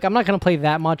real quick. I'm not gonna play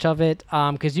that much of it,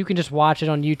 because you can just watch it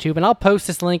on YouTube, and I'll post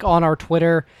this link on our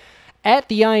Twitter at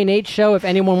the INH Show if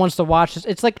anyone wants to watch this.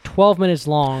 It's like 12 minutes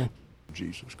long.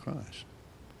 Jesus Christ.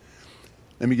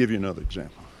 Let me give you another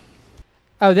example.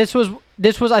 Oh, this was.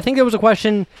 I think there was a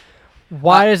question.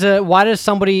 Why does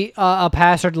somebody a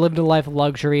pastor live the life of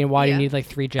luxury, and why do you need like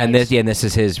 3 jets? And this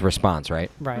is his response, right?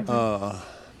 Right.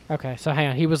 Okay, so hang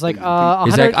on. He was like,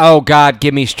 he's like, "Oh God,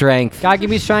 give me strength. God, give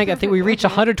me strength." I think we reached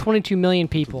 122 million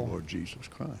people. Lord Jesus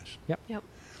Christ. Yep.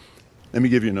 Let me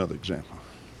give you another example.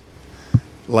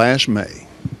 Last May,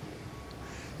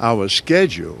 I was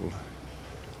scheduled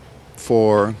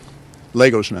for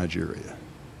Lagos, Nigeria.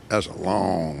 That's a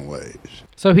long ways.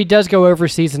 So he does go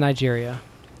overseas to Nigeria.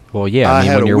 Well, yeah. I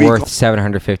mean, when you're worth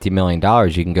 $750 million,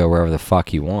 you can go wherever the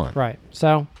fuck you want. Right.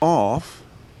 So off,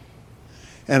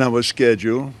 and I was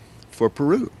scheduled for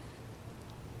Peru.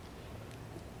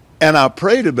 And I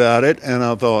prayed about it, and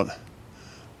I thought,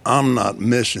 I'm not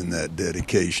missing that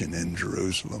dedication in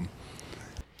Jerusalem.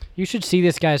 You should see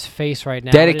this guy's face right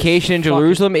now. Dedication in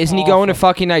Jerusalem? Isn't he going to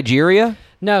fucking Nigeria?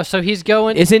 No, so he's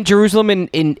going... Isn't Jerusalem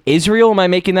in Israel? Am I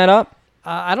making that up?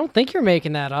 I don't think you're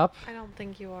making that up. I don't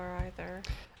think you are either.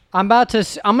 I'm going to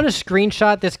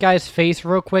screenshot this guy's face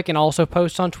real quick and also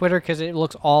post on Twitter because it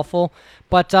looks awful.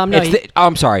 But no,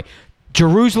 I'm sorry.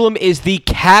 Jerusalem is the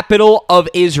capital of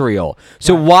Israel.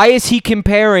 So why is he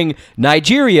comparing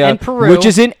Nigeria, and Peru, which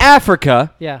is in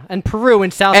Africa, and Peru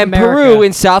in South America, Peru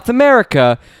in South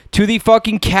America, to the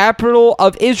fucking capital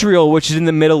of Israel, which is in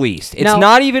the Middle East? It's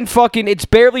not even fucking. It's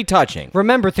barely touching.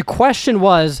 Remember, the question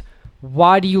was,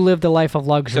 why do you live the life of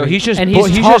luxury? So he's just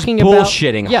talking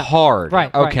bullshitting hard.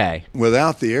 Right. Okay.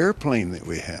 Without the airplane that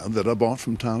we have that I bought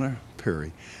from Tyler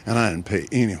Perry, and I didn't pay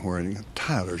anywhere.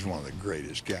 Tyler's one of the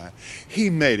greatest guys.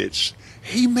 He made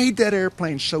that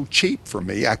airplane so cheap for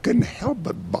me, I couldn't help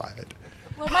but buy it.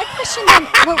 Well, my question then...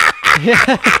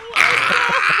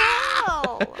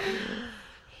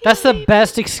 That's the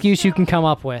best excuse you can come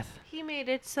up with. He made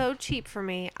it so cheap for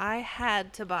me, I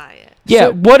had to buy it. Yeah,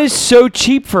 what is so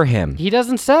cheap for him? He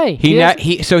doesn't say.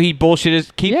 So he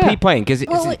bullshitted. Keep playing because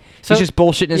he's just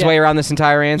bullshitting his way around this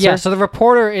entire answer. Yeah. So the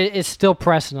reporter is still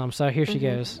pressing him. So here she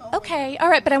goes. Okay, all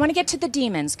right, but I want to get to the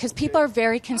demons because people are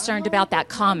very concerned about that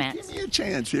comment. Give me a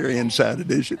chance here, Inside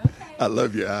Edition. I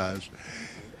love your eyes.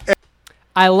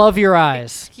 I love your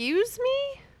eyes. Excuse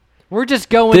me? We're just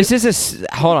going. This is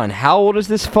hold on. How old is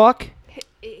this fuck?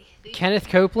 Kenneth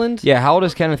Copeland? Yeah, how old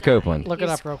is Kenneth Copeland? Look it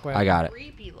up real quick. I got it.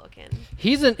 Creepy looking.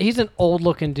 He's an old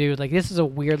looking dude. Like, this is a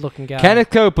weird looking guy. Kenneth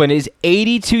Copeland is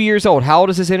 82 years old. How old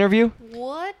is this interview?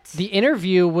 What? The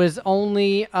interview was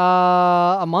only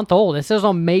a month old. It says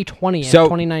on May 20th,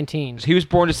 2019. He was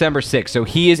born December 6th, so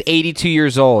he is 82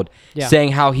 years old,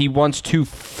 saying how he wants to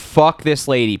fuck this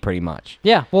lady, pretty much.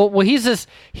 Yeah. Well, he's just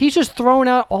throwing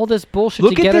out all this bullshit.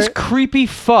 Look at this creepy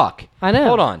fuck. I know.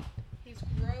 Hold on.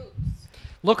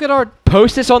 Look at our...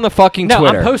 Post this on the fucking Twitter.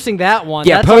 No, I'm posting that one.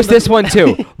 Yeah, post this one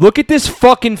too. Look at this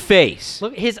fucking face.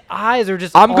 Look, his eyes are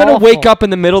just I'm going to wake up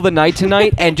in the middle of the night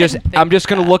tonight and I'm just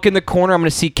going to look in the corner. I'm going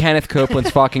to see Kenneth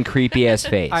Copeland's fucking creepy ass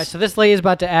face. All right, so this lady is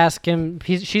about to ask him.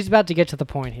 She's about to get to the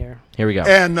point here. Here we go.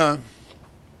 And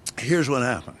here's what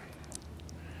happened.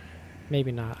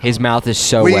 Maybe not. His mouth is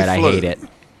so wet. I hate it.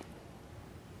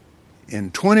 In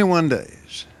 21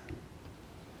 days,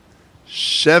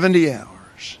 70 hours.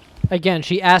 Again,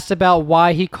 she asked about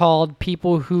why he called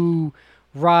people who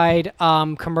ride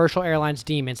commercial airlines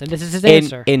demons, and this is his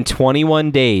answer. In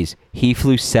 21 days, he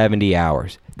flew 70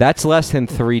 hours. That's less than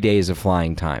 3 days of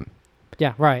flying time.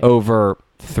 Yeah, right. Over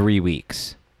 3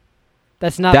 weeks.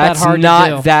 That's not that hard to do.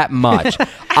 That's not that much.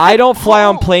 I don't fly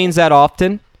on planes that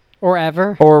often. Or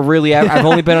ever. Or really ever. I've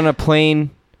only been on a plane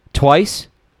twice.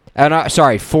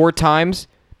 4 times,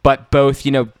 but both,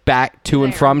 back to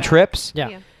and from trips.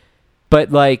 Yeah. But,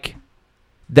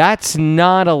 that's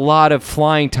not a lot of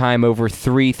flying time over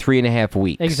 3.5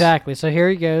 weeks. Exactly. So here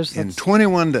he goes. In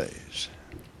 21 days.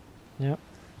 Yep.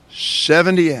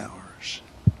 70 hours.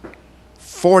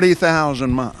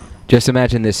 40,000 miles. Just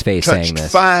imagine this face saying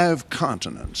this. Touched 5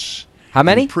 continents. How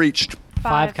many? Preached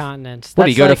 5 continents. What,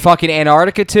 do you go to fucking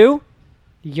Antarctica too?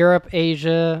 Europe,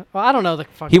 Asia. Well, I don't know the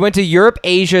fucking... He went to Europe,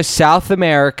 Asia, South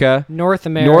America. North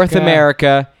America.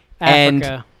 Africa.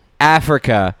 And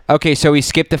Africa. Okay, so he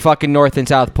skipped the fucking North and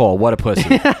South Pole. What a pussy.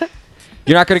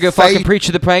 You're not going to go fucking preach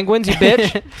to the penguins, you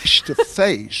bitch? Face to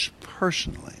face,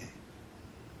 personally,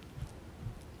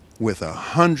 with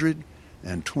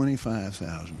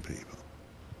 125,000 people.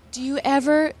 Do you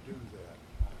ever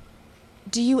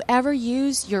Do you ever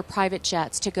use your private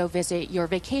jets to go visit your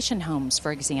vacation homes,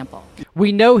 for example?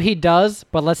 We know he does,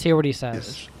 but let's hear what he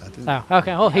says. Yes, I do. Oh,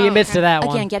 okay. Oh, he admits to that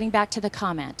one. Again, getting back to the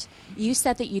comment. You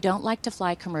said that you don't like to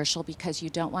fly commercial because you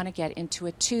don't want to get into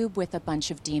a tube with a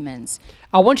bunch of demons.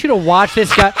 I want you to watch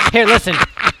this guy. Here, listen.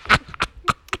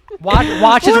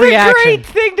 Watch his reaction. What a great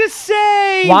thing to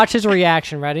say! Watch his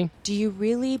reaction. Ready? Do you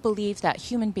really believe that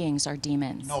human beings are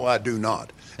demons? No, I do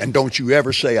not. And don't you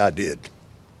ever say I did.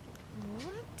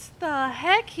 The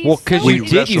heck? He's Well, because so you We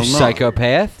did, you wrestle not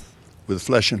psychopath. with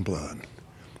flesh and blood,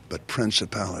 but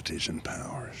principalities and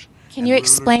powers. Can you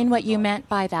explain what you meant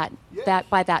by that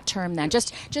term then?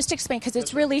 Just explain, because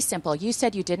it's really simple. You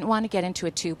said you didn't want to get into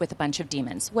a tube with a bunch of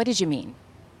demons. What did you mean?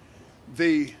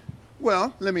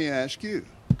 Well, let me ask you.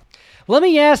 Let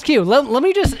me ask you. Let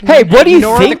me just. Hey, what do you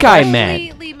ignore think the I question. meant?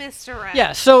 completely misdirect.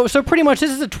 Yeah, so pretty much this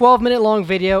is a 12-minute long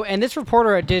video, and this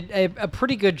reporter did a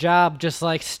pretty good job just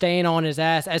like staying on his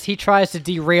ass as he tries to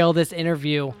derail this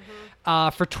interview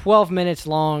for 12 minutes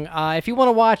long. If you want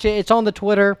to watch it, it's on the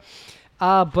Twitter.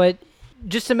 But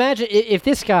just imagine if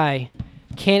this guy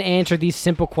can't answer these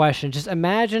simple questions. Just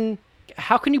imagine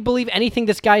how can you believe anything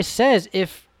this guy says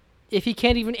if he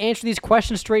can't even answer these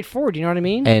questions straightforward? You know what I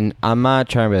mean? And I'm not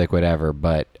trying to be like whatever,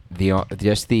 but the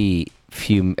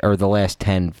last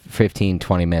 10, 15,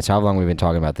 20 minutes, how long we've been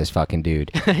talking about this fucking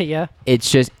dude. Yeah. It's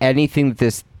just anything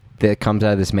that comes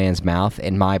out of this man's mouth,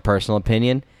 in my personal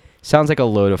opinion, sounds like a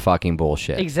load of fucking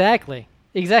bullshit. Exactly.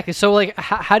 Exactly. So like,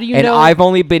 how do you And know? I've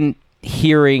only been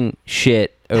hearing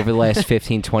shit over the last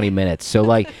 15, 20 minutes. So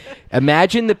like,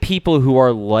 imagine the people who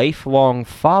are lifelong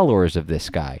followers of this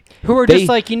guy. Who are just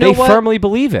like, you know they what? They firmly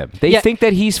believe him. They Yeah. think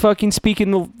that he's fucking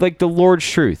speaking the Lord's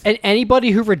truth. And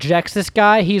anybody who rejects this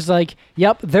guy, he's like,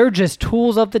 "Yep, they're just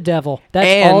tools of the devil. That's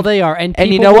And- all they are." And you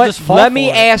people know will what? just fall Let me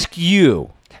for it. ask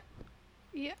you.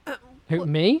 Yeah. Who,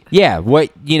 me? Yeah,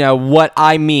 what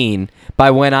I mean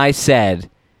by when I said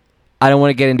I don't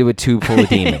want to get into a tube full of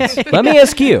demons. Let me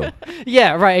ask you.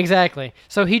 Yeah, right, exactly.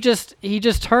 So he just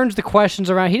turns the questions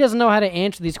around. He doesn't know how to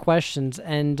answer these questions,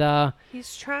 and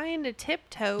He's trying to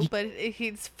tiptoe, but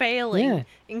he's failing. Yeah.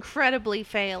 Incredibly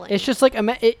failing. it's just like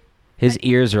His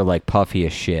ears are like puffy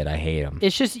as shit. I hate him.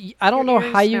 it's just I don't know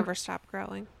Your how ears you. never stop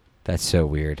growing. That's so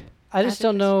weird. I just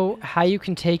don't know how you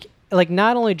can take like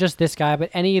not only just this guy,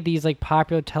 but any of these like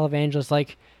popular televangelists.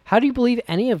 Like, how do you believe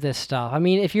any of this stuff? I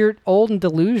mean, if you're old and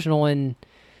delusional and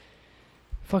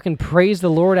fucking praise the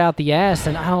Lord out the ass,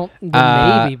 then I don't.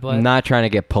 Then maybe, but I'm not trying to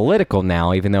get political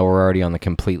now, even though we're already on the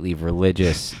completely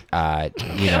religious, I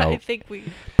think we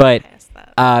But passed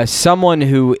that. someone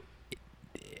who,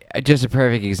 just a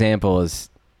perfect example is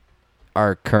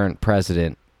our current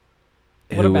president,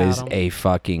 What who about is him? a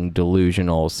fucking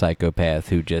delusional psychopath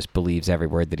who just believes every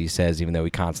word that he says, even though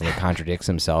he constantly contradicts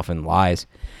himself and lies.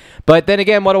 But then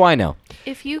again, what do I know?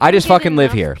 If you I can just get fucking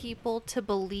live enough here. people to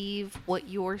believe what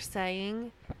you're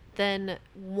saying, then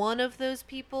one of those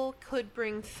people could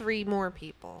bring 3 more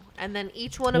people, and then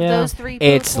each one of Yeah. those 3 people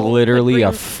It's could literally a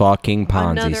bring fucking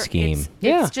Ponzi another- scheme.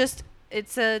 Yeah. It's just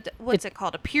it's a what's it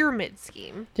called? A pyramid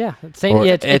scheme. yeah, same. Or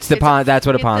Yeah, it's it's that's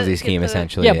what a it's Ponzi the- scheme it's the-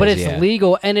 essentially yeah, is. but it's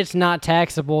legal and it's not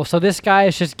taxable. So this guy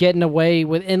is just getting away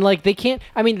with, and like they can't.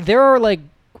 I mean, there are like,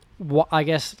 I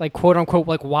guess like quote unquote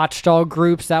like watchdog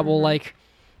groups that will like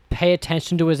pay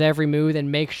attention to his every move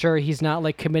and make sure he's not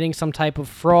like committing some type of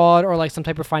fraud or like some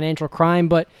type of financial crime.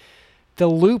 But the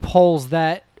loopholes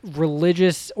that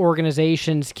religious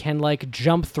organizations can like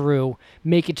jump through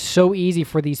make it so easy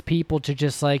for these people to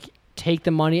just like take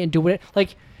the money and do it.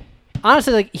 Like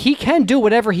honestly, like he can do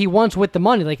whatever he wants with the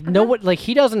money. Like like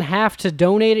he doesn't have to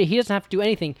donate it. He doesn't have to do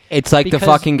anything. It's like the because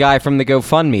fucking guy from the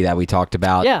GoFundMe that we talked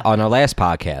about Yeah. on our last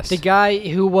podcast. The guy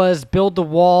who was build the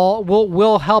wall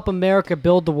will help America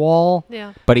build the wall.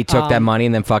 Yeah. But he took that money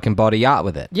and then fucking bought a yacht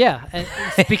with it. Yeah, and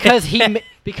it's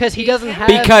because he doesn't have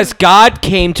Because God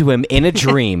came to him in a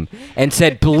dream and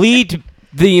said, bleed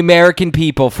the American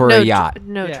people for a yacht.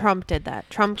 Yeah. Trump did that.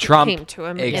 Trump came to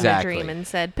him exactly. in a dream and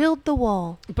said, "Build the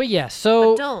wall." But yeah,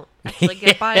 so But don't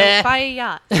actually buy a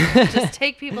yacht. Just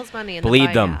take people's money and Bleed then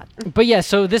buy them. a yacht. But yeah,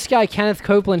 so this guy Kenneth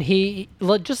Copeland, he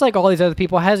just like all these other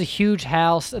people has a huge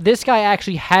house. This guy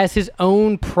actually has his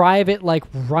own private like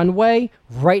runway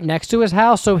right next to his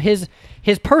house. So his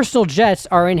personal jets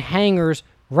are in hangars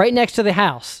right next to the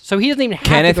house. So he doesn't even have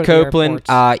Kenneth to go to the Copeland,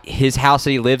 airports. his house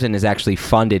that he lives in is actually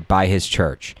funded by his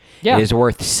church. Yeah. It is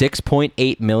worth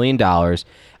 $6.8 million.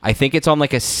 I think it's on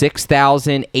like a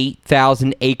 6,000,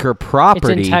 8,000 acre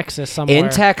property. Texas somewhere. In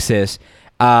Texas.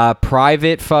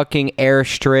 Private fucking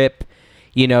airstrip.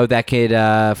 that could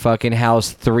fucking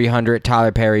house 300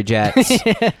 Tyler Perry jets.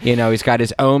 He's got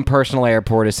his own personal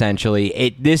airport,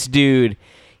 essentially. This dude,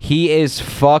 he is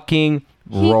fucking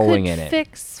rolling in it. He could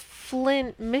fix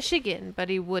Flint, Michigan, but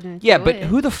he wouldn't Yeah, do but it.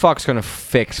 who the fuck's going to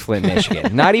fix Flint,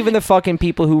 Michigan? Not even the fucking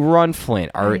people who run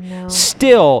Flint are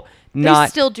still not... They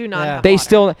still do not have They water.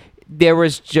 still... There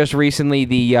was just recently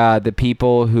the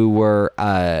people who were...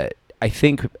 I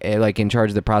think like in charge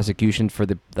of the prosecution for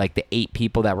the 8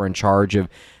 people that were in charge of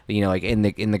in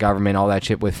the government, all that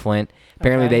shit with Flint.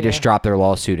 Apparently they just dropped their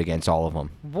lawsuit against all of them.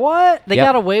 What? They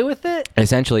got away with it?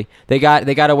 Essentially, they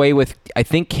got away with, I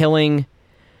think, killing,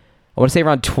 I want to say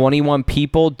around 21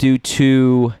 people due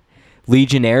to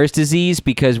Legionnaire's disease,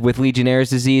 because with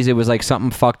Legionnaire's disease it was like something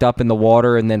fucked up in the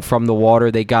water, and then from the water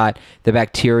they got the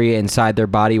bacteria inside their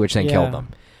body, which then killed them.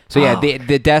 So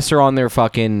the deaths are on their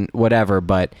fucking whatever,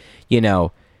 but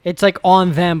it's like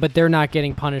on them, but they're not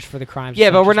getting punished for the crimes. Yeah,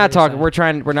 but we're not talking.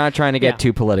 We're not trying to get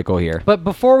too political here. But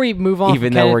before we move on,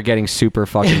 even though we're getting super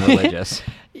fucking religious.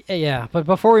 Yeah, but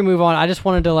before we move on, I just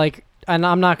wanted to and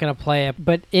I'm not gonna play it,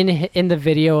 but in the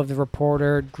video of the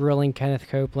reporter grilling Kenneth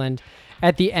Copeland,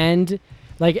 at the end,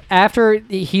 after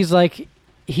he's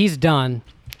done,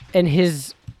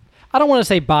 and I don't want to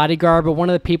say bodyguard, but one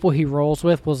of the people he rolls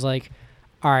with was like,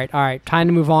 all right, time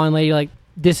to move on, lady.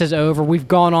 This is over. We've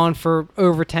gone on for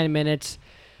over 10 minutes.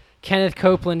 Kenneth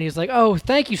Copeland, he's like, oh,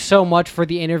 thank you so much for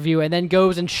the interview, and then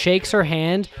goes and shakes her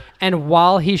hand, and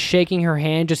while he's shaking her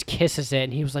hand, just kisses it.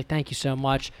 And he was like, thank you so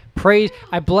much.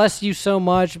 I bless you so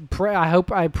much.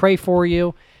 I pray for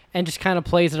you, and just kind of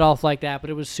plays it off like that, but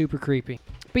it was super creepy.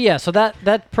 But yeah, so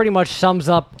that pretty much sums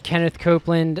up Kenneth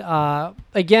Copeland.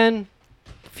 Again,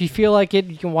 if you feel like it,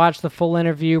 you can watch the full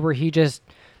interview where he just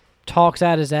talks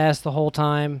out his ass the whole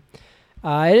time.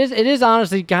 It is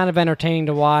honestly kind of entertaining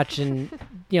to watch and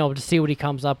to see what he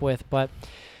comes up with. But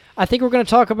I think we're going to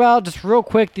talk about just real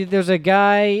quick. There's a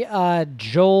guy,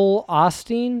 Joel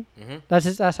Osteen. Mm-hmm.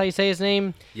 That's how you say his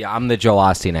name. Yeah, I'm the Joel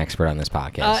Osteen expert on this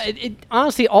podcast.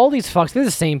 Honestly, all these fucks, they're the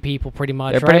same people pretty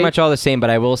much. They're pretty much all the same. But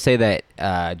I will say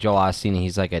that Joel Osteen,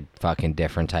 he's like a fucking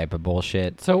different type of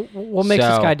bullshit. So what makes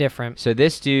this guy different? So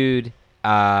this dude,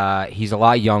 he's a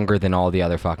lot younger than all the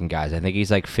other fucking guys. I think he's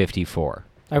like 54.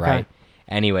 Okay. Right?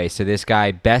 Anyway, so this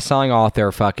guy, best-selling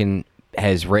author, fucking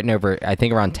has written over, I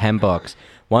think, around 10 books.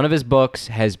 One of his books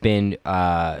has been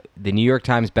the New York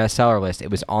Times bestseller list. It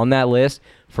was on that list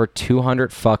for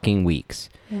 200 fucking weeks.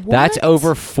 What? That's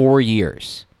over 4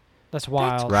 years. That's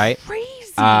wild. That's right?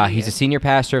 Crazy. He's a senior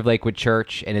pastor of Lakewood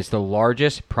Church, and it's the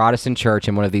largest Protestant church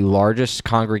and one of the largest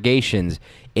congregations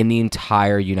in the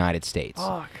entire United States.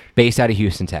 Fuck. Based out of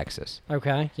Houston, Texas.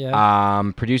 Okay,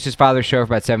 yeah. Produced his father's show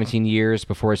for about 17 years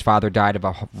before his father died of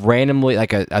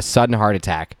a sudden heart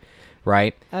attack,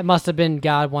 right? That must have been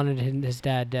God wanted his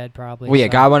dad dead, probably. Well, yeah,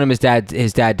 God wanted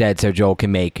his dad dead so Joel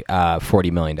can make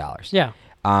 $40 million. Yeah.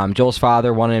 Joel's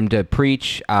father wanted him to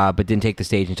preach, but didn't take the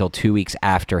stage until 2 weeks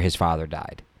after his father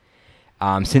died.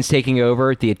 Since taking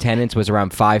over, the attendance was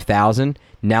around 5,000,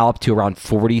 now up to around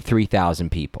 43,000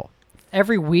 people.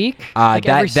 Every week?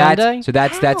 Every Sunday? So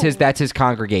that's his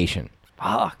congregation.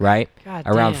 Fuck. Right? God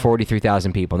around damn.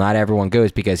 43,000 people. Not everyone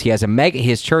goes because he has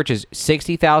his church is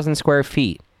 60,000 square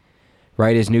feet.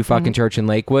 Right? His new fucking church in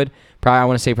Lakewood. I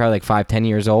want to say probably like 5-10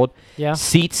 years old. Yeah.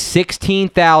 Seats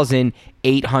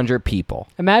 16,800 people.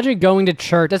 Imagine going to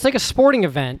church. That's like a sporting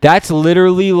event. That's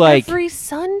literally like every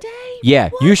Sunday? Yeah.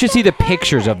 What you should see the heck?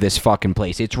 pictures of this fucking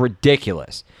place. It's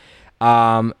ridiculous.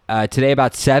 Today,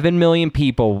 about 7 million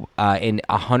people in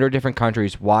 100 different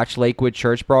countries watch Lakewood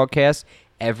Church broadcasts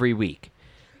every week.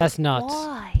 That's nuts.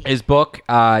 Why? His book,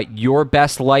 Your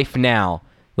Best Life Now,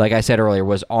 like I said earlier,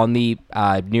 was on the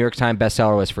New York Times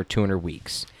bestseller list for 200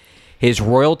 weeks. His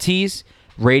royalties,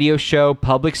 radio show,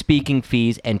 public speaking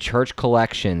fees, and church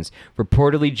collections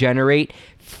reportedly generate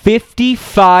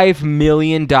 $55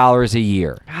 million a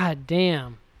year. God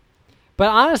damn. But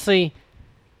honestly,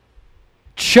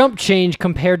 chump change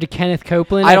compared to Kenneth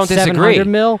Copeland. I don't disagree. 700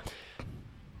 mil.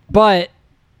 But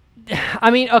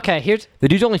I mean, okay, here's the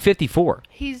dude's only 54.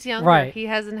 He's younger. Right. He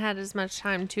hasn't had as much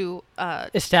time to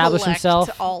establish collect himself.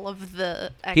 All of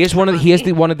the He is one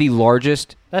of the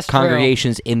largest That's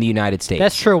congregations in the United States.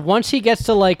 That's true. Once he gets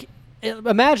to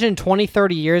imagine 20,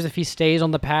 30 years if he stays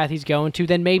on the path he's going to,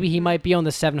 then maybe he might be on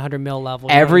the 700 mil level.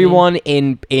 Everyone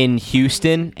in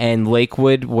Houston and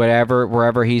Lakewood,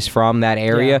 wherever he's from, that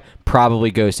area,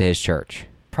 probably goes to his church.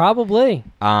 Probably.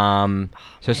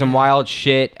 So some wild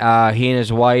shit. He and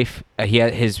his wife.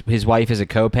 His wife is a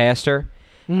co-pastor,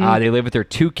 They live with their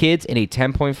 2 kids in a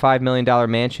 $10.5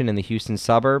 million mansion in the Houston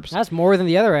suburbs. That's more than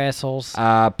the other assholes.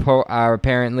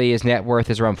 Apparently, his net worth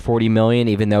is around $40 million,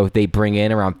 even though they bring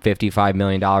in around $55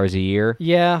 million a year.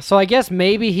 Yeah, so I guess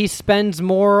maybe he spends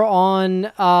more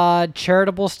on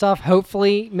charitable stuff.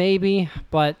 Hopefully, maybe,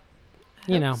 but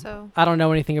you know, so. I don't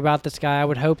know anything about this guy. I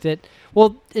would hope that.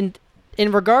 Well,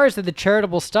 in regards to the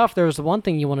charitable stuff, there was one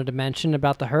thing you wanted to mention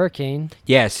about the hurricane.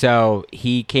 Yeah, so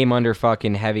he came under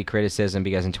fucking heavy criticism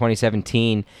because in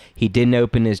 2017, he didn't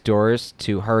open his doors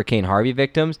to Hurricane Harvey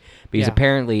victims because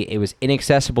apparently it was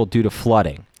inaccessible due to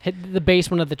flooding. Hit the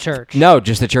basement of the church. No,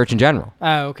 just the church in general.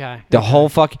 Oh, okay. The whole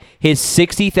his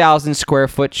 60,000 square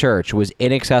foot church was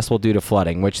inaccessible due to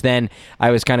flooding, which then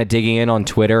I was kind of digging in on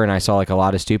Twitter and I saw like a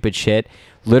lot of stupid shit.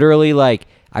 Literally, like,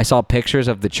 I saw pictures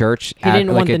of the church. He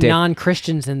didn't want the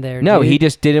non-Christians in there. No, dude. he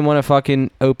just didn't want to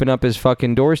fucking open up his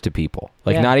fucking doors to people.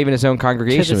 Like, not even his own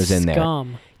congregation was in there.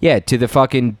 Yeah, to the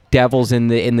fucking devils in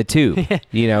the tube.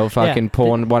 You know, fucking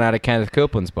pulling one out of Kenneth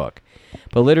Copeland's book.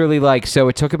 But literally, like, so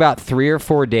it took about 3 or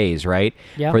 4 days, right,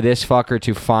 for this fucker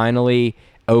to finally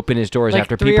open his doors like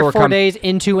after 3 people or were 4 days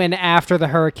into and after the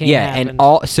hurricane. Yeah, happened.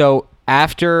 and so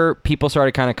after people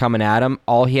started kind of coming at him,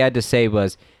 all he had to say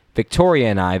was,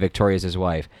 Victoria's his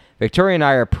wife. Victoria and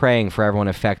I are praying for everyone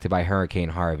affected by Hurricane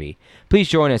Harvey. Please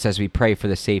join us as we pray for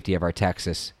the safety of our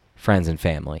Texas friends and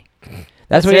family.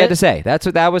 That's what he had to say.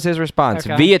 That was his response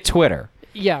via Twitter.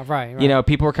 Yeah, right. You know,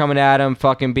 people were coming at him,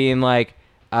 fucking being like,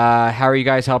 how are you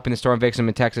guys helping the storm victim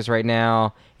in Texas right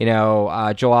now? You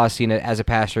know, Joel Osteen, as a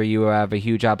pastor, you have a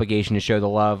huge obligation to show the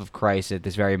love of Christ at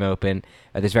this very moment.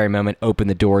 Open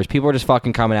the doors. People were just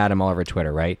fucking coming at him all over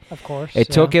Twitter, right? Of course. It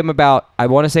took him about, I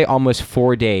want to say, almost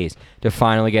 4 days to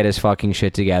finally get his fucking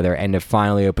shit together and to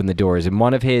finally open the doors. And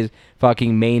one of his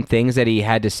fucking main things that he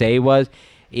had to say was,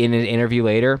 in an interview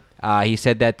later, he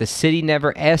said that the city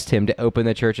never asked him to open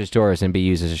the church's doors and be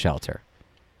used as a shelter.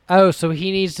 Oh, so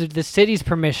he needs the city's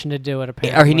permission to do it,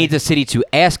 apparently. Or he needs the city to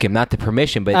ask him, not the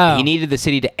permission, but he needed the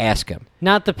city to ask him.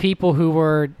 Not the people who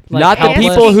were like, not helpless. the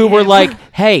people who were like,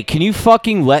 hey, can you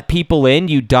fucking let people in,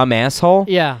 you dumb asshole?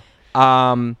 Yeah.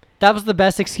 That was the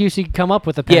best excuse you could come up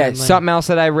with, apparently. Yeah, something else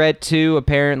that I read, too,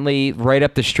 apparently, right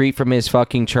up the street from his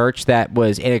fucking church that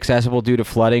was inaccessible due to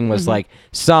flooding was like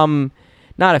some,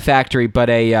 not a factory, but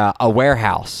a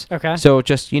warehouse. Okay. So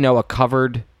just, you know, a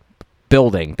covered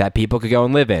building that people could go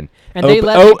and live in. And they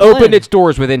let people opened in. its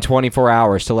doors within 24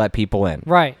 hours to let people in.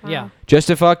 Right, yeah. Just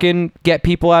to fucking get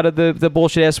people out of the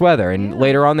bullshit-ass weather. And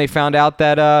later on, they found out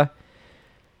that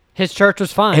his church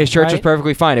was fine. His church was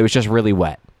perfectly fine. It was just really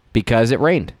wet because it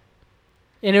rained.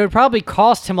 And it would probably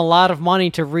cost him a lot of money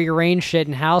to rearrange shit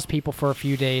and house people for a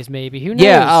few days, maybe. Who knows?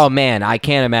 Yeah, oh man, I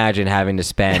can't imagine having to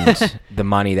spend the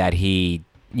money that he...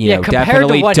 You know,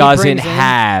 definitely doesn't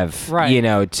have, you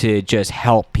know, to just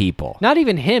help people. Not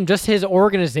even him, just his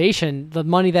organization, the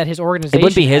money that his organization It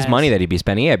wouldn't be his has. money that he'd be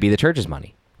spending. Yeah, it'd be the church's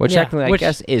money, which technically I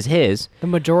guess is his. The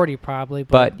majority probably.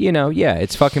 But, you know, yeah,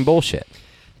 it's fucking bullshit.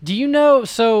 Do you know,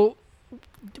 so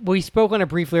we spoke on it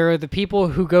briefly earlier, the people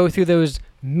who go through those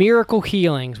miracle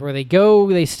healings where they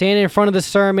stand in front of the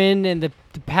sermon and the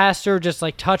pastor just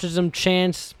like touches them,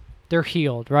 chants, they're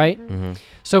healed, right? Mm-hmm.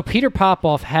 So Peter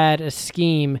Popoff had a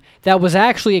scheme that was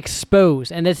actually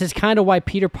exposed, and this is kind of why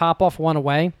Peter Popoff went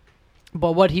away.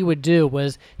 But what he would do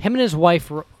was, him and his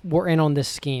wife were in on this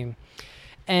scheme.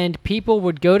 And people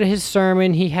would go to his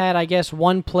sermon. He had, I guess,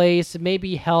 one place,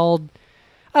 maybe held,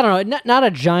 I don't know, not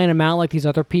a giant amount like these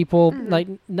other people, like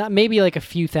maybe like a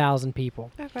few thousand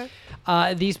people.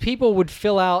 Okay. These people would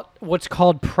fill out what's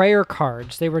called prayer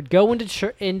cards. They would go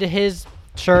into his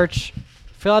church,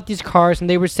 fill out these cards, and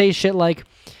they would say shit like,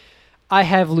 I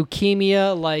have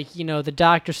leukemia, like, you know, the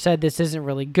doctor said this isn't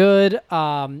really good,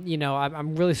 you know,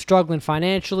 I'm really struggling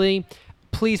financially,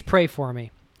 please pray for me.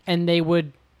 And they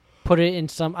would put it in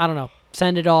some, I don't know,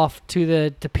 send it off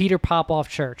to Peter Popoff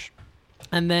Church.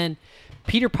 And then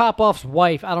Peter Popoff's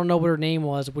wife, I don't know what her name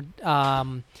was, would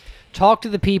talk to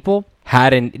the people. He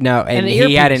had an ear.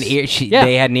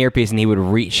 They had an earpiece, and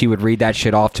she would read that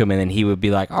shit off to him, and then he would be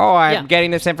like, "Oh, I'm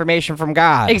getting this information from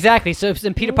God." Exactly. So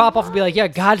then Peter Popoff would be like, "Yeah,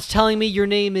 God's telling me your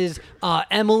name is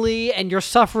Emily, and you're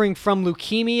suffering from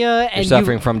leukemia, and you're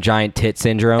suffering from giant tit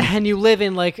syndrome, and you live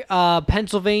in like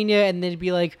Pennsylvania." And they'd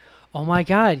be like, "Oh my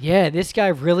God, yeah, this guy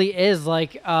really is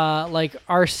like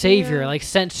our savior, like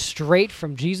sent straight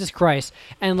from Jesus Christ."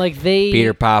 And like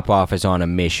Peter Popoff is on a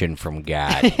mission from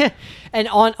God. And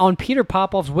on Peter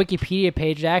Popoff's Wikipedia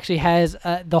page, it actually has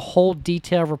the whole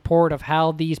detailed report of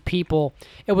how these people.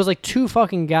 It was like 2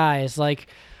 fucking guys. Like,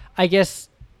 I guess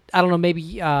I don't know.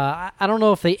 Maybe I don't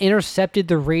know if they intercepted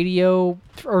the radio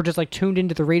or just like tuned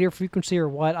into the radio frequency or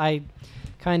what.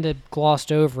 kind of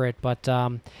glossed over it. But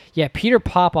yeah, Peter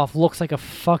Popoff looks like a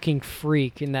fucking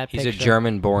freak in that picture. He's a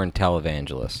German-born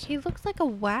televangelist. He looks like a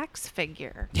wax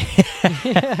figure.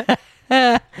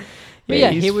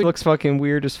 Yeah, he looks fucking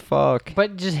weird as fuck.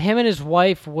 But just him and his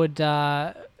wife would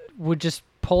just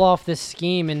pull off this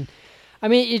scheme, and I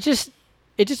mean, it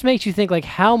just makes you think like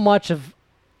how much of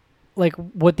like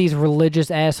what these religious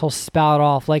assholes spout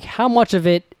off, like how much of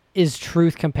it is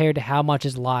truth compared to how much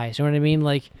is lies. You know what I mean?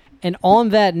 Like, and on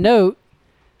that note,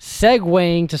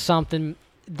 segueing to something,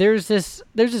 there's this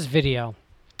video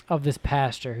of this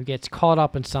pastor who gets caught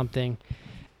up in something.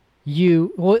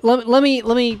 Let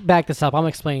me back this up. I'm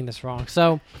explaining this wrong.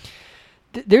 So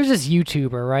there's this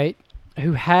YouTuber, right,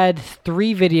 who had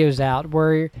 3 videos out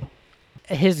where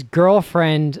his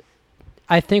girlfriend,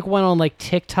 I think, went on like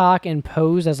TikTok and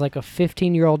posed as like a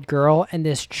 15-year-old girl, and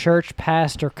this church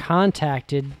pastor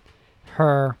contacted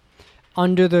her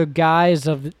under the guise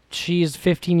of she's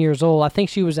 15 years old. I think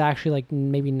she was actually like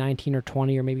maybe 19 or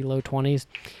 20 or maybe low 20s.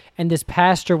 And this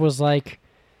pastor was like,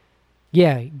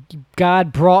 yeah,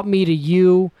 God brought me to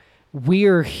you.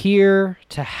 We're here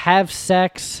to have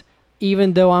sex,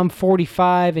 even though I'm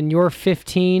 45 and you're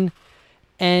 15.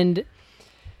 And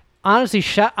honestly,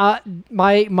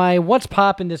 my what's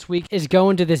poppin' this week is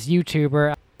going to this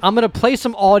YouTuber. I'm going to play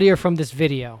some audio from this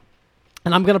video,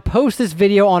 and I'm going to post this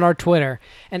video on our Twitter.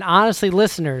 And honestly,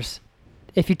 listeners,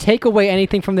 if you take away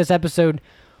anything from this episode,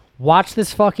 watch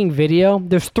this fucking video.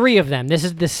 There's 3 of them. This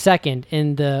is the second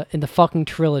in the fucking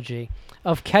trilogy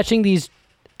of catching these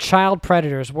child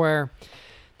predators, where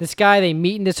this guy, they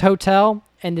meet in this hotel,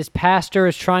 and this pastor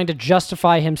is trying to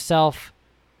justify himself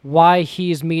why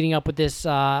he is meeting up with this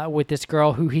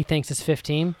girl who he thinks is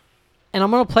 15. And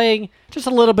I'm going to play just a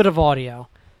little bit of audio.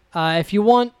 If you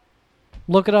want,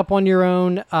 look it up on your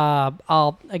own.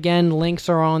 Links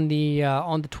are on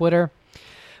the Twitter.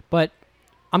 But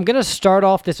I'm going to start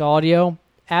off this audio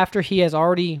after he has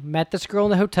already met this girl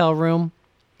in the hotel room.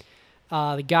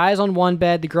 The guy's on one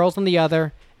bed, the girl's on the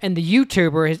other, and the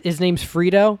YouTuber, his name's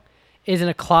Frito, is in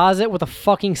a closet with a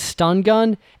fucking stun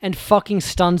gun and fucking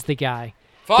stuns the guy.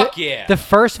 Fuck yeah. The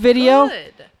first video,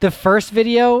 Good.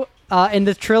 In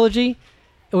the trilogy,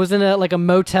 it was in a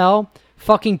motel.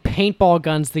 Fucking paintball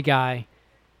guns the guy.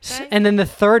 Okay. And then the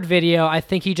third video, I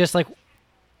think he just like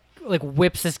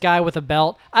whips this guy with a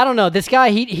belt. I don't know. This guy,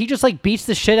 he just like beats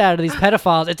the shit out of these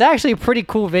pedophiles. It's actually a pretty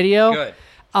cool video. Good.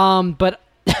 But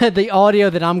the audio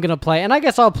that I'm gonna play, and I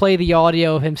guess I'll play the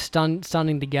audio of him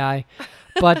stunning the guy.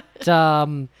 But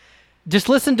just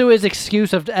listen to his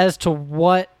excuse as to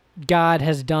what God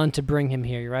has done to bring him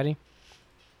here. You ready?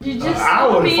 You just I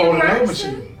would be fall in in love with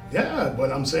person? you. Yeah,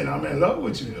 but I'm saying I'm in love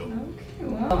with you though.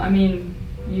 Okay, well, I mean,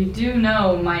 you do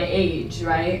know my age,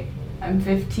 right? I'm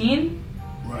 15.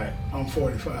 Right, I'm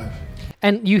 45.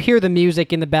 And you hear the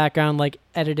music in the background, like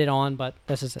edited on, but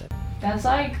this is it. That's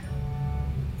like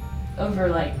over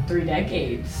like 3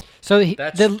 decades. So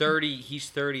That's 30. He's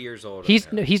 30 years old. He's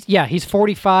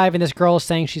 45, and this girl is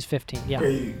saying she's 15. Yeah.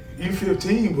 Okay, you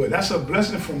 15, but that's a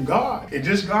blessing from God. It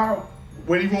just God,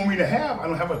 what He want me to have. I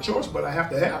don't have a choice, but I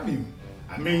have to have you.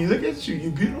 I mean, look at you.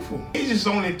 You're beautiful. It's just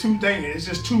only 2 things. It's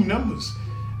just 2 numbers.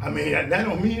 I mean, that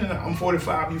don't mean I'm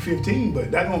 45, you 15,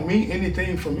 but that don't mean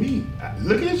anything for me.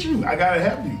 Look at you. I gotta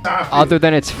have you. Other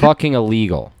than it's fucking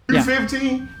illegal. You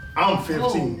 15, I'm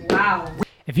 15. Oh, wow.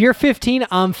 If you're 15,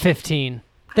 I'm 15.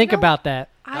 Think about that.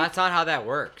 That's not how that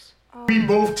works. We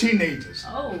both teenagers.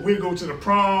 Oh. We go to the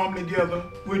prom together.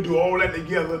 We do all that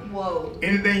together. Whoa.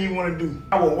 Anything you want to do.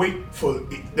 I will wait for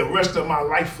the rest of my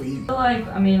life for you. Like,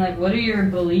 I mean, like, what are your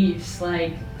beliefs?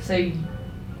 Like, so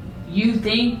you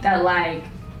think that, like,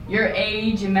 your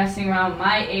age and messing around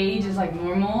my age is, like,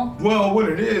 normal? Well, what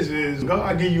it is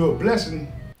God give you a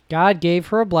blessing. God gave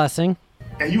her a blessing.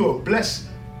 And you're a blessing.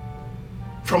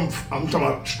 I'm talking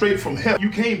about straight from heaven. You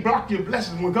can't block your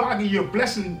blessing. When God give you a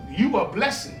blessing, you a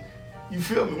blessing. You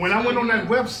feel me? When I went on that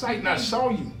website and I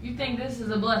saw you. You think this is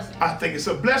a blessing? I think it's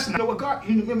a blessing. You know what, God,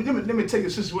 let me tell you a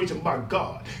situation about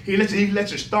God. He lets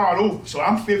you start over. So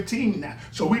I'm 15 now.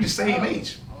 So we the same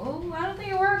age. Oh, I don't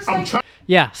think it works I'm like trying.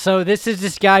 Yeah, so this is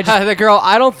this guy just... The girl,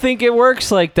 I don't think it works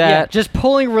like that. Yeah, just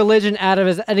pulling religion out of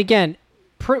his... And again,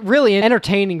 really an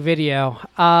entertaining video.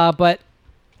 But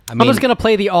I'm just going to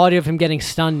play the audio of him getting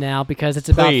stunned now because it's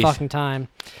about fucking time.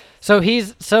 So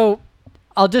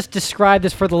I'll just describe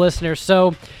this for the listeners.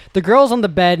 So the girl's on the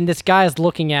bed and this guy is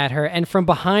looking at her. And from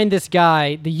behind this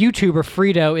guy, the YouTuber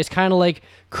Frito is kind of like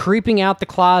creeping out the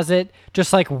closet,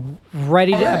 just like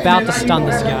ready to, about to stun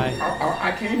this guy.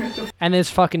 I came into... And there's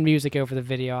fucking music over the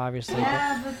video, obviously.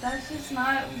 Yeah, but that's just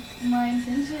not my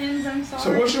intentions. I'm sorry.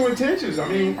 So what's your intentions? I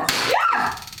mean...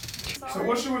 So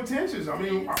what's your intentions? I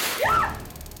mean, what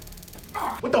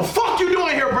the fuck you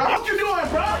doing here, bro? What you doing,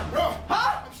 bro?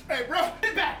 Huh? Hey, bro.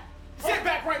 Sit back. Sit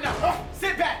back right now.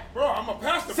 Sit back. Bro, I'm a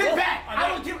pastor, Sit bro. back. I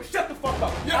don't give a... Shut the fuck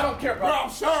up. Yeah. I don't care, bro. Bro, I'm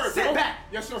sorry, bro. Sit back.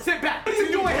 Yes, sir. Sit back. What are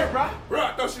you doing here, bro? Bro,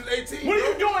 I thought she was 18. What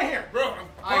are you doing here? Bro,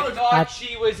 I thought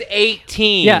she was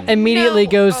 18. Yeah, immediately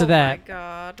goes to that. Oh my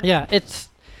God. Yeah, it's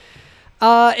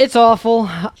awful.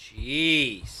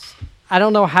 Jeez. I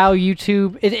don't know how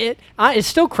YouTube. It's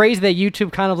still crazy that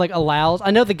YouTube kind of like allows.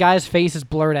 I know the guy's face is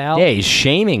blurred out. Yeah, he's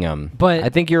shaming him. But I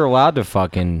think you're allowed to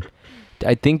fucking.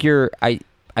 I think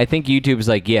YouTube's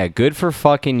like, yeah, good for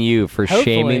fucking you for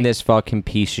shaming this fucking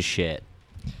piece of shit.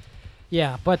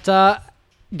 Yeah, but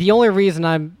the only reason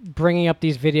I'm bringing up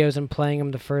these videos and playing them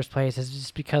in the first place is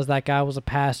just because that guy was a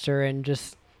pastor and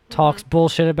just talks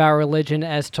bullshit about religion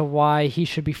as to why he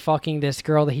should be fucking this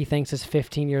girl that he thinks is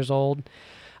 15 years old.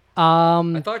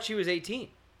 I thought she was 18.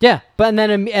 Yeah, but and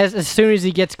then as soon as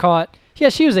he gets caught, yeah,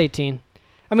 she was 18.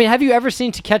 I mean, have you ever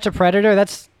seen To Catch a Predator?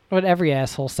 That's what every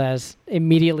asshole says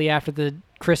immediately after the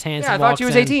Chris Hansen. Yeah, I thought she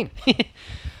was 18.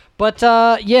 But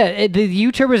the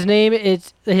YouTuber's name,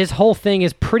 his whole thing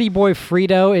is Pretty Boy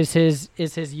Frito is his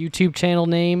YouTube channel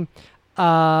name.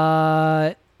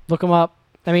 Look him up.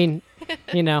 I mean,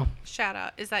 you know. Shout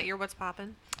out. Is that your What's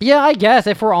Poppin'? Yeah, I guess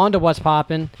if we're on to What's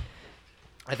Poppin'.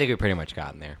 I think we pretty much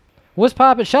gotten there. What's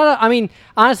Poppin'? Shout out. I mean,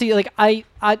 honestly, like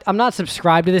I'm not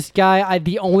subscribed to this guy.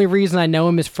 The only reason I know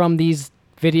him is from these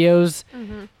videos.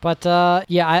 Mm-hmm. But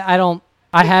yeah,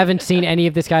 I haven't seen any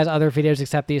of this guy's other videos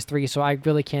except these 3, so I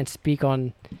really can't speak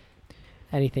on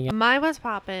anything else. My What's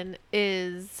Poppin'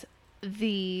 is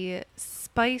the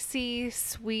spicy,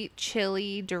 sweet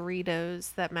chili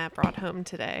Doritos that Matt brought home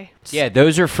today. Yeah,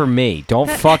 those are for me. Don't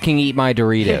fucking eat my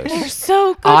Doritos. They're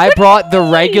so good. I brought the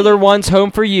regular ones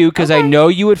home for you because I know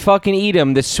you would fucking eat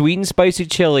them. The sweet and spicy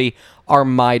chili are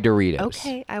my Doritos.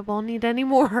 Okay, I won't need any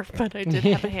more, but I did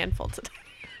have a handful today.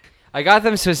 I got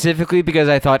them specifically because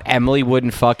I thought Emily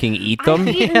wouldn't fucking eat them.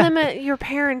 I've eaten them at your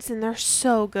parents' and they're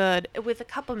so good. With a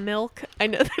cup of milk. I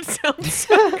know that sounds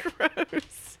so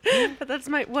gross, but that's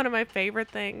one of my favorite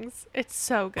things. It's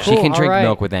so good. She can drink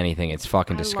milk with anything. It's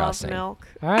fucking disgusting. I love milk.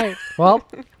 All right. Well,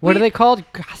 what are they called?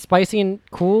 Spicy and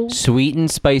cool? Sweet and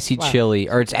spicy chili.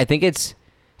 Or I think it's...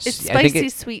 It's spicy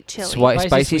sweet chili.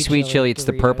 Spicy sweet chili. It's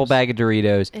the purple bag of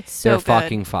Doritos. It's so They're good.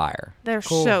 fucking fire. They're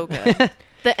so good.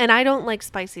 And I don't like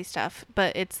spicy stuff,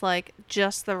 but it's like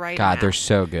just the right amount. God, they're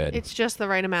so good. It's just the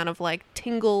right amount of like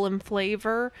tingle and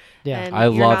flavor. Yeah. And I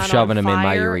love shoving them in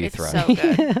my urethra. It's so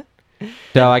good.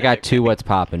 So I got 2 What's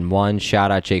Poppin'. One, shout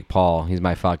out Jake Paul. He's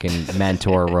my fucking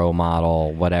mentor, role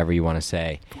model, whatever you want to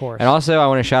say. Of course. And also I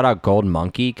want to shout out Golden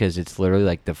Monkey because it's literally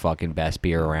like the fucking best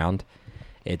beer around.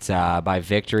 It's by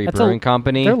Victory Brewing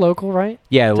Company. They're local, right?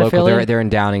 Yeah, local. They're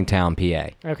in Downingtown, PA.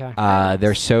 Okay.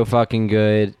 They're so fucking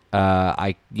good.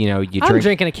 I'm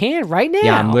drinking a can right now.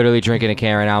 Yeah, I'm literally drinking a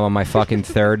can right now. I'm on my fucking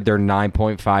third. They're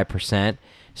 9.5%.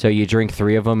 So you drink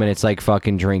 3 of them, and it's like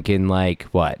fucking drinking like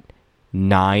what,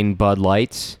 9 Bud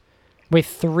Lights. Wait,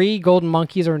 3 Golden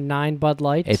Monkeys or 9 Bud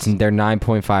Lights? They're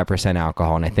 9.5%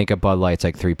 alcohol, and I think a Bud Light's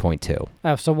like 3.2.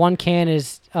 Oh, so one can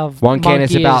is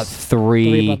about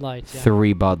 3 Bud Lights. Yeah.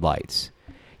 3 Bud Lights.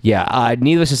 Yeah.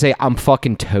 Needless to say, I'm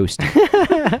fucking toasted.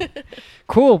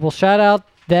 Cool. Well, shout out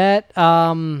that.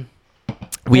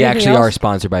 We actually else? are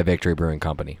sponsored by Victory Brewing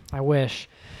Company. I wish.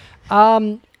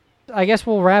 I guess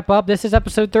we'll wrap up. This is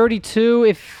episode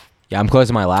 32. Yeah, I'm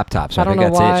closing my laptop, so I think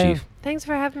that's it, Chief. Thanks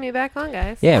for having me back on,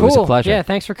 guys. Yeah, cool. It was a pleasure. Yeah,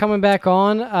 thanks for coming back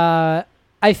on.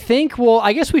 I think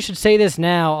I guess we should say this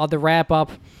now on the wrap up.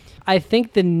 I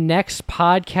think the next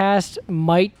podcast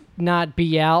might not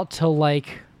be out till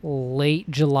like late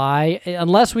July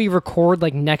unless we record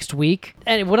like next week.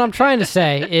 And what I'm trying to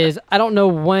say is I don't know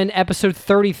when episode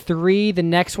 33, the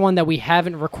next one that we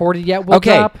haven't recorded yet, will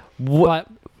drop. But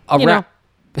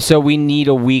so we need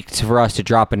a week for us to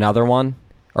drop another one.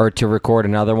 Or to record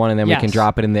another one, and then we can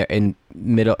drop it in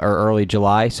middle or early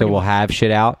July, so we'll have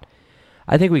shit out.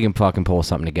 I think we can fucking pull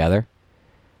something together.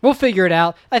 We'll figure it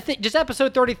out. I think just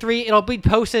episode 33, it'll be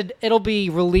posted, it'll be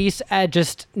released at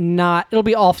it'll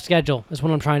be off schedule, is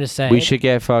what I'm trying to say. We should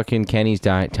get fucking Kenny's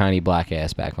tiny black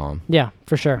ass back on. Yeah,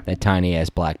 for sure. That tiny ass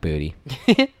black booty.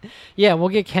 Yeah, we'll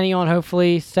get Kenny on,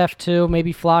 hopefully. Steph too,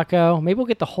 maybe Flacco. Maybe we'll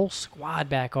get the whole squad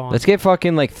back on. Let's get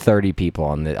fucking like 30 people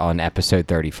on episode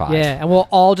 35. Yeah, and we'll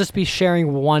all just be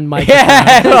sharing one microphone.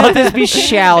 Yeah, we'll just be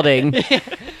shouting.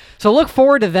 So look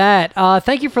forward to that.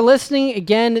 Thank you for listening.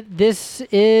 Again, this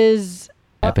is...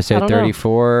 episode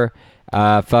 34.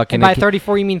 Fucking. And by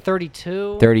 34, you mean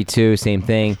 32? 32, same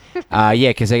thing. Yeah,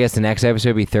 because I guess the next episode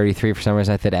will be 33. For some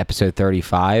reason, I thought episode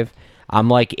 35. I'm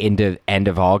like into end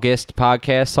of August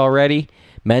podcasts already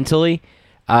mentally.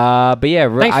 But yeah,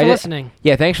 thanks for listening.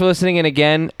 Yeah, thanks for listening. And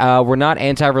again, we're not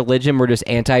anti-religion. We're just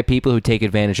anti-people who take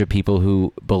advantage of people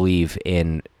who believe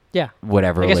in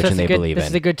whatever religion they believe in. This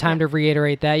is a good time to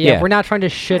reiterate that. Yeah, we're not trying to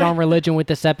shit on religion with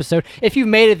this episode. If you've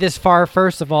made it this far,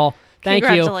 first of all, thank you.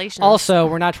 Congratulations. Also,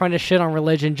 we're not trying to shit on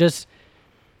religion. Just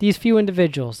these few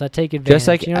individuals that take advantage. Just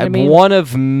like you know what I mean? one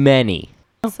of many.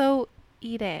 So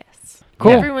eat ass.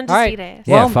 Cool. Everyone just all right. eat ass.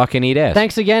 Yeah, fucking eat ass.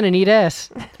 Thanks again and eat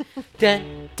ass.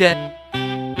 Dun, dun.